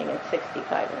always looking at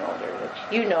 65 and older, which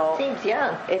you know. Seems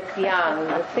young. It's young.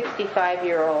 The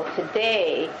 65-year-old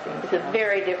today is a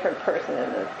very different person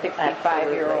than the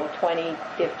 65-year-old 20,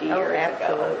 50 years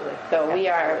ago. So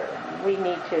we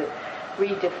need to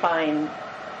redefine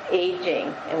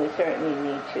aging, and we certainly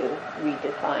need to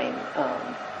redefine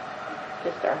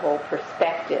just our whole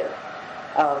perspective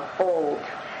of old.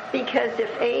 Because if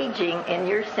aging in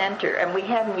your center, and we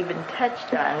haven't even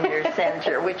touched on your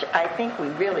center, which I think we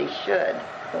really should.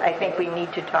 Okay. I think we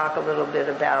need to talk a little bit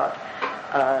about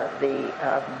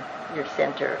your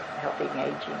center helping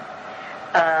aging.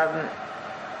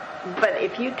 But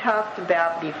if you talked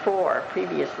about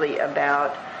previously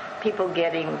about people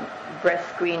getting breast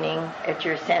screening at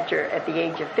your center at the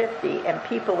age of 50, and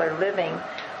people are living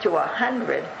to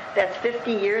 100, that's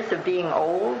 50 years of being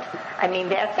old. I mean,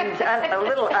 that seems a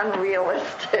little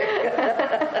unrealistic.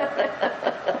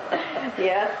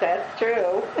 Yes, that's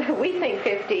true. We think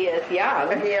 50 is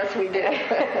young. Yes, we do.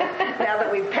 Now that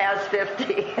we've passed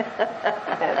 50.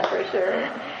 That's for sure.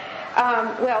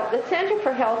 Well, the Center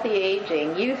for Healthy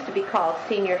Aging used to be called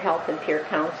Senior Health and Peer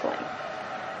Counseling.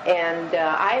 And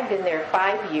I've been there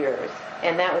 5 years,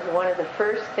 and that was one of the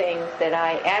first things that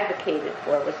I advocated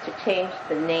for, was to change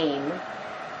the name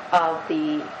of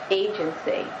the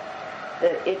agency.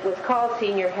 It was called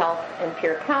Senior Health and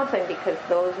Peer Counseling because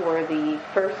those were the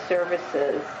first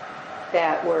services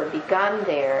that were begun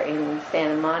there in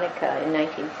Santa Monica in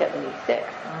 1976.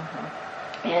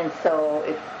 And so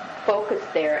it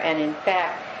focused there, and in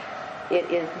fact,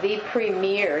 it is the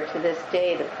premier, to this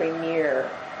day, the premier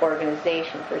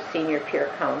organization for senior peer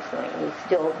counseling. We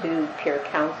still do peer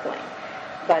counseling,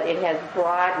 but it has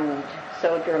broadened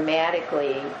so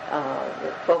dramatically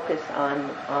the focus on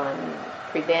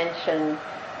prevention,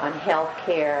 on health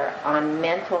care, on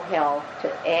mental health,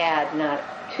 to add not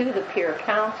to the peer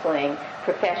counseling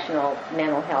professional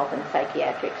mental health and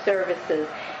psychiatric services.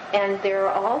 And there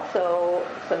are also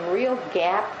some real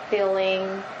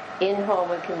gap-filling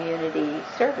in-home and community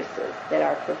services that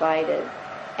are provided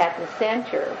at the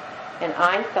center. And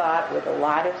I thought, with a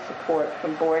lot of support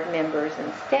from board members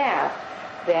and staff,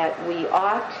 that we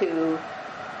ought to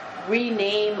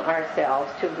rename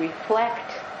ourselves to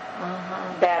reflect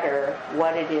better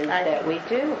what it is that we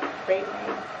do. Great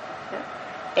name.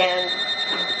 And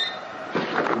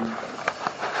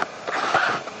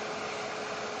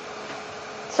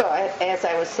so, as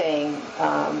I was saying,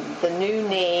 the new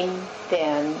name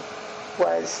then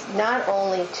was not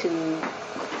only to,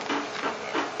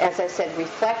 as I said,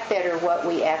 reflect better what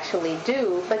we actually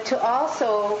do, but to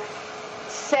also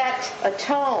set a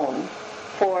tone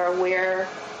for where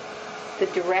the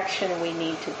direction we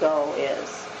need to go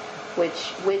is,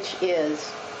 which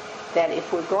is that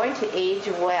if we're going to age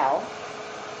well,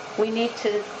 we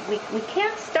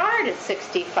can't start at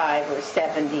 65 or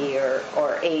 70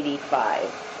 or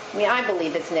 85. I mean, I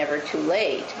believe it's never too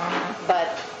late,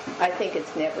 but I think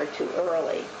it's never too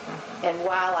early. And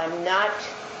while I'm not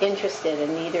interested,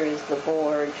 and neither is the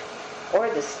board or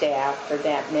the staff for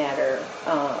that matter,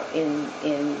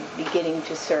 in beginning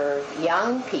to serve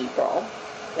young people,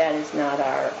 that is not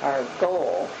our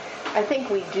goal. I think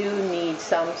we do need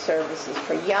some services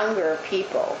for younger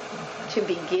people to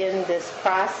begin this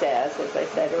process, as I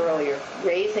said earlier,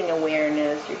 raising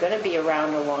awareness. You're going to be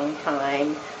around a long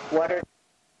time. What are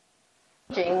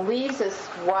leaves us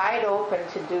wide open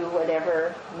to do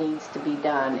whatever needs to be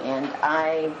done. And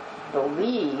I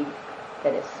believe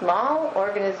that a small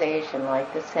organization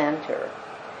like the Center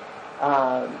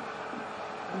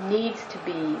needs to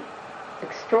be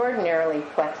extraordinarily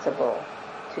flexible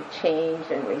to change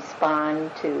and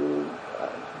respond to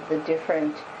the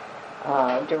different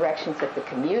directions that the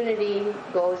community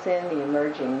goes in, the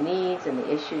emerging needs and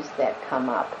the issues that come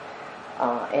up.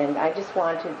 And I just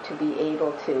wanted to be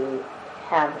able to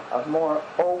have a more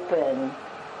open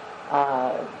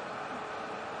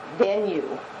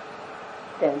venue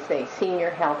than, say, senior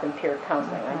health and peer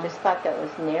counseling. I just thought that was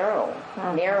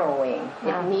narrowing.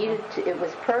 It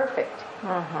was perfect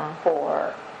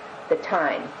for the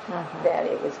time that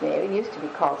it was named. It used to be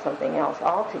called something else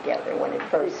altogether when it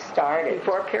first started.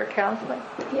 Before peer counseling?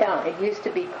 Yeah, it used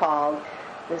to be called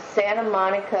the Santa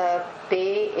Monica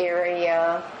Bay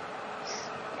Area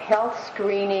health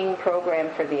screening program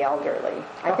for the elderly.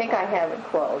 I think I have it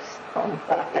close.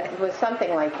 It was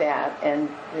something like that, and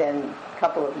then a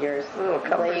couple of years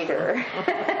later.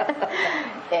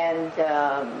 And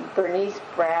Bernice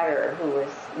Bratter, who was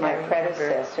my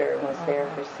predecessor, was there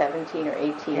for 17 or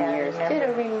 18 years, did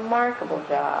a remarkable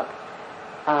job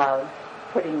of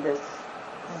putting this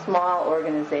small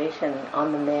organization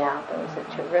on the map. It was a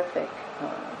terrific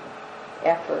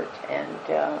effort, and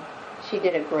she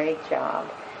did a great job,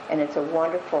 and it's a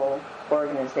wonderful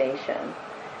organization.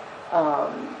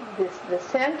 The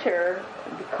center,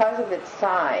 because of its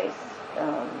size,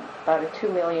 about a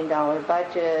 $2 million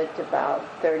budget, about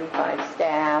 35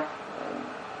 staff,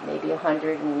 maybe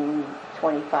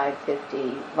 125,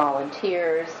 50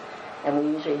 volunteers, and we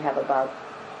usually have about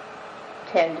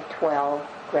 10 to 12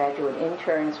 graduate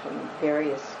interns from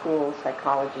various schools,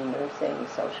 psychology, nursing,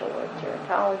 social work,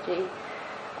 gerontology.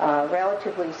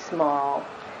 Relatively small,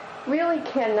 really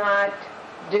cannot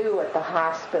do at the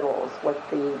hospitals what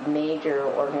the major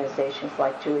organizations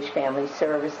like Jewish Family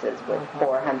Services with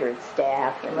 400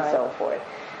 staff and so forth.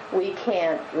 We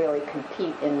can't really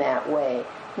compete in that way,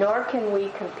 nor can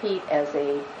we compete as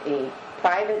a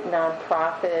private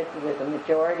nonprofit with a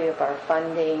majority of our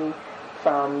funding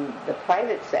from the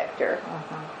private sector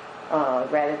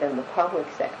rather than the public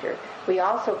sector. We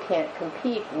also can't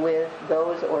compete with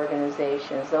those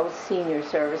organizations, those senior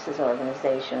services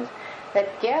organizations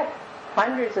that get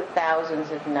hundreds of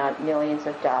thousands, if not millions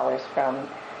of dollars from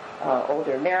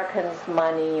older Americans'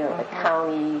 money or the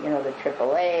county, the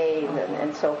AAA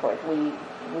and so forth. We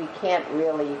can't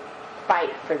really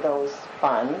fight for those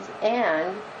funds.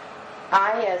 And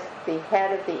I, as the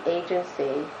head of the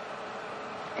agency,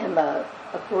 am a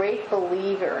great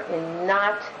believer in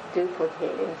not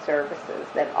duplicating services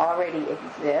that already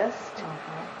exist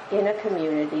in a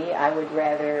community. I would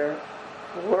rather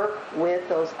work with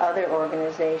those other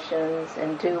organizations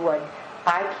and do what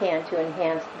I can to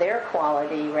enhance their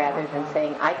quality rather than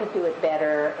saying I could do it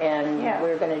better and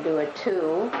we're going to do it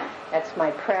too. That's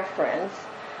my preference.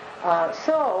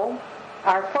 So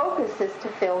our focus is to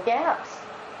fill gaps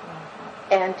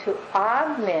and to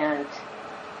augment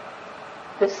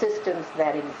the systems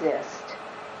that exist,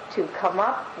 to come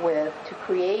up with, to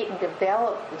create and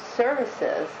develop the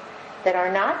services that are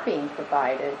not being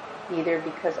provided, either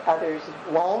because others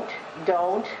won't,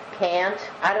 don't, can't.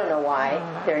 I don't know why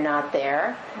they're not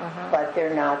there, but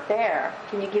they're not there.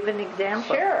 Can you give an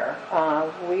example? Sure.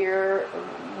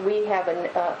 We have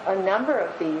a number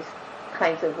of these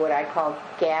kinds of what I call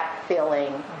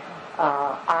gap-filling,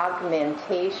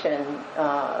 augmentation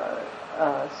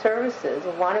services.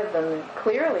 One of them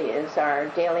clearly is our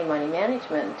daily money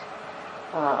management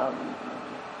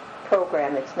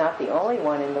program. It's not the only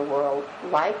one in the world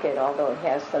like it, although it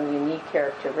has some unique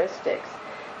characteristics.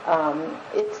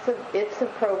 It's a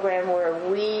program where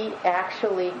we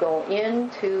actually go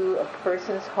into a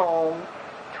person's home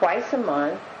twice a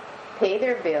month, pay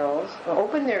their bills,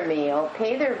 open their mail,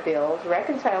 pay their bills,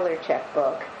 reconcile their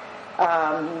checkbook,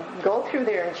 go through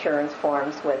their insurance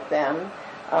forms with them,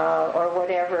 or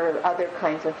whatever other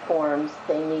kinds of forms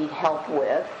they need help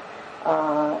with.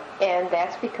 And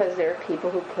that's because there are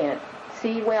people who can't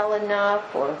see well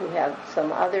enough or who have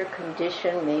some other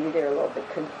condition. Maybe they're a little bit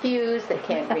confused. They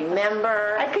can't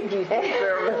remember. I could use this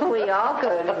service. We all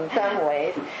could in some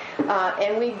ways.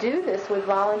 And we do this with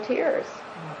volunteers.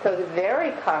 So it's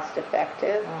very cost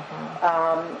effective.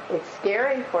 It's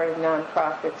scary for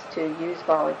nonprofits to use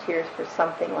volunteers for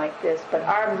something like this, but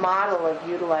our model of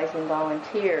utilizing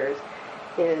volunteers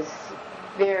is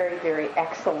very, very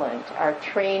excellent. Our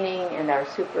training and our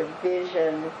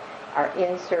supervision, our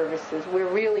in-services,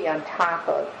 we're really on top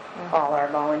of all our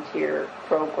volunteer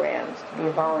programs. To be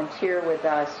a volunteer with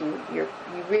us, you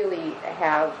really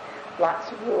have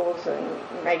lots of rules and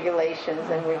regulations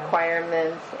and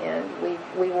requirements, and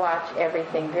we watch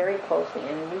everything very closely,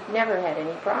 and we've never had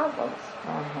any problems.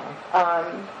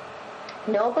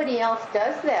 Nobody else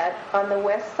does that on the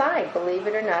west side. Believe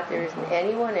it or not, there isn't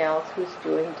anyone else who's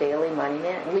doing daily money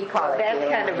management. We call it that's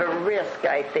daily kind of money a risk,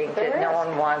 I think, that no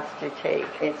one wants to take.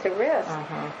 It's a risk.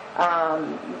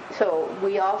 So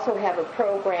we also have a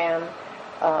program,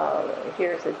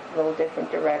 here's a little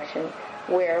different direction,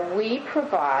 where we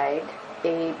provide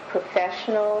a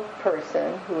professional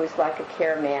person who is like a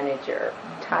care manager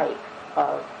type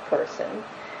of person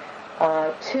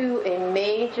to a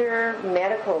major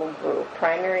medical group,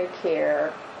 primary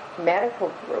care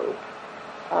medical group,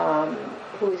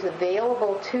 who is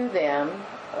available to them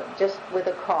just with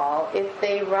a call if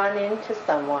they run into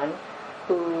someone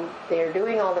who they're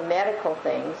doing all the medical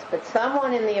things, but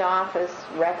someone in the office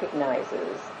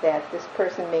recognizes that this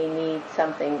person may need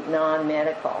something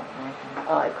non-medical.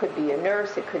 It could be a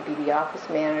nurse, it could be the office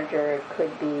manager, it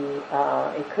could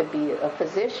be a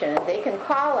physician. They can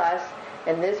call us,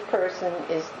 and this person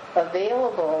is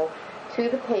available to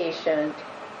the patient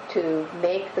to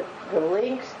make the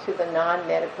links to the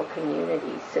non-medical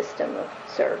community system of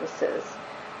services.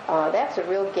 That's a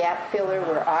real gap filler.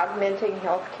 We're augmenting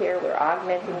healthcare. We're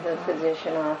augmenting the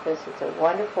physician office. It's a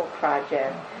wonderful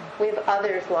project. We have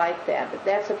others like that, but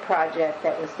that's a project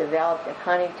that was developed at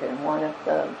Huntington. One of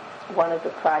the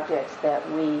projects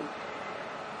that we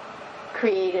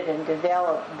created and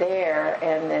developed there,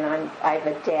 and then I've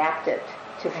adapted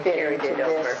to fit into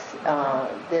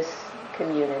this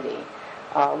community.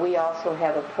 We also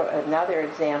have another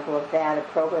example of that, a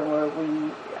program where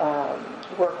we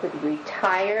work with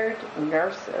retired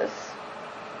nurses,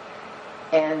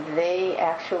 and they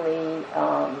actually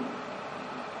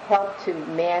help to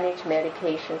manage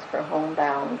medications for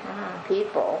homebound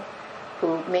people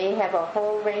who may have a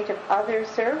whole range of other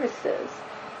services,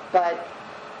 but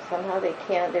somehow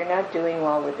they're not doing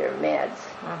well with their meds.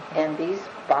 And these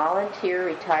volunteer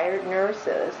retired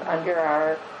nurses under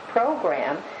our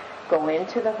program go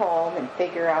into the home and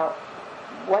figure out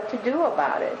what to do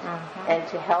about it, and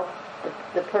to help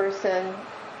the person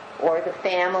or the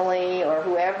family or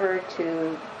whoever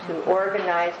to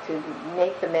organize to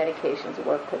make the medications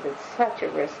work, because it's such a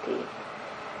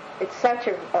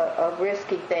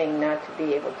risky thing not to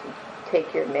be able to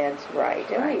take your meds right.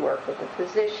 And we work with the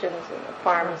physicians and the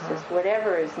pharmacists,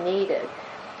 whatever is needed.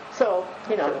 So,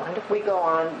 we go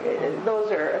on.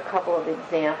 Those are a couple of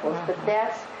examples, but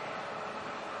that's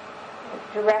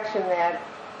direction that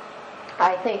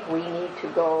I think we need to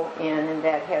go in, and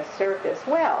that has served us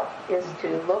well, is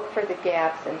to look for the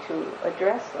gaps and to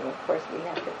address them. Of course, we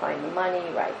have to find the money,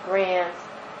 write grants,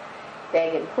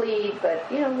 beg and plead, but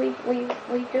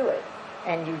we do it.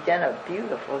 And you've done a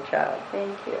beautiful job.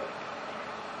 Thank you.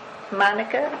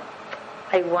 Monika,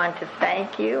 I want to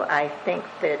thank you. I think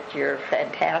that you're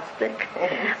fantastic.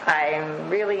 I'm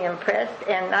really impressed,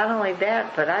 and not only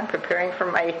that, but I'm preparing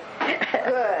for my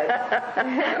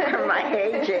for my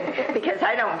aging, because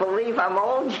I don't believe I'm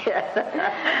old yet.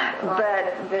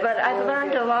 but I've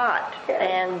learned a lot,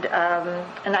 and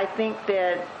I think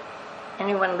that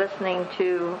anyone listening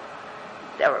to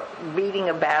or reading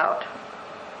about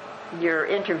your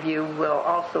interview will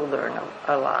also learn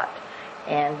a lot.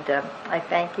 And I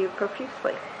thank you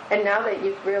profusely. And now that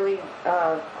you've really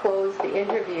closed the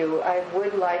interview, I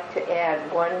would like to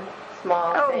add one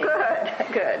small thing. Oh,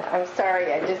 good. I'm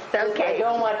sorry, I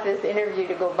don't want this interview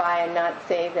to go by and not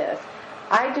say this.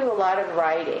 I do a lot of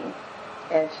writing,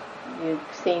 as you've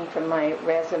seen from my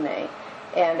resume,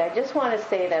 and I just want to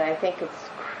say that I think it's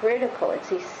critical,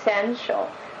 it's essential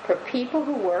for people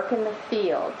who work in the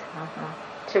field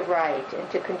to write and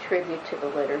to contribute to the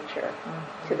literature,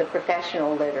 to the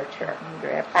professional literature.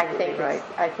 You're absolutely right.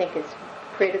 I think it's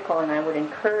critical, and I would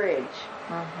encourage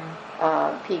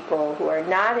people who are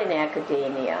not in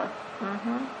academia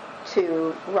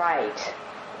to write.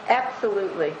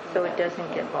 Absolutely, so it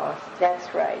doesn't get lost.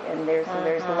 That's right, and there's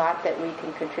a lot that we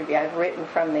can contribute. I've written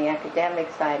from the academic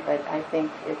side, but I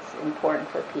think it's important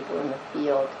for people in the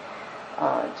field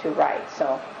to write.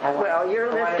 So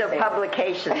your list of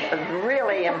publications is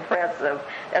really impressive,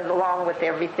 along with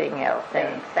everything else.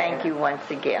 And thank you once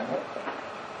again.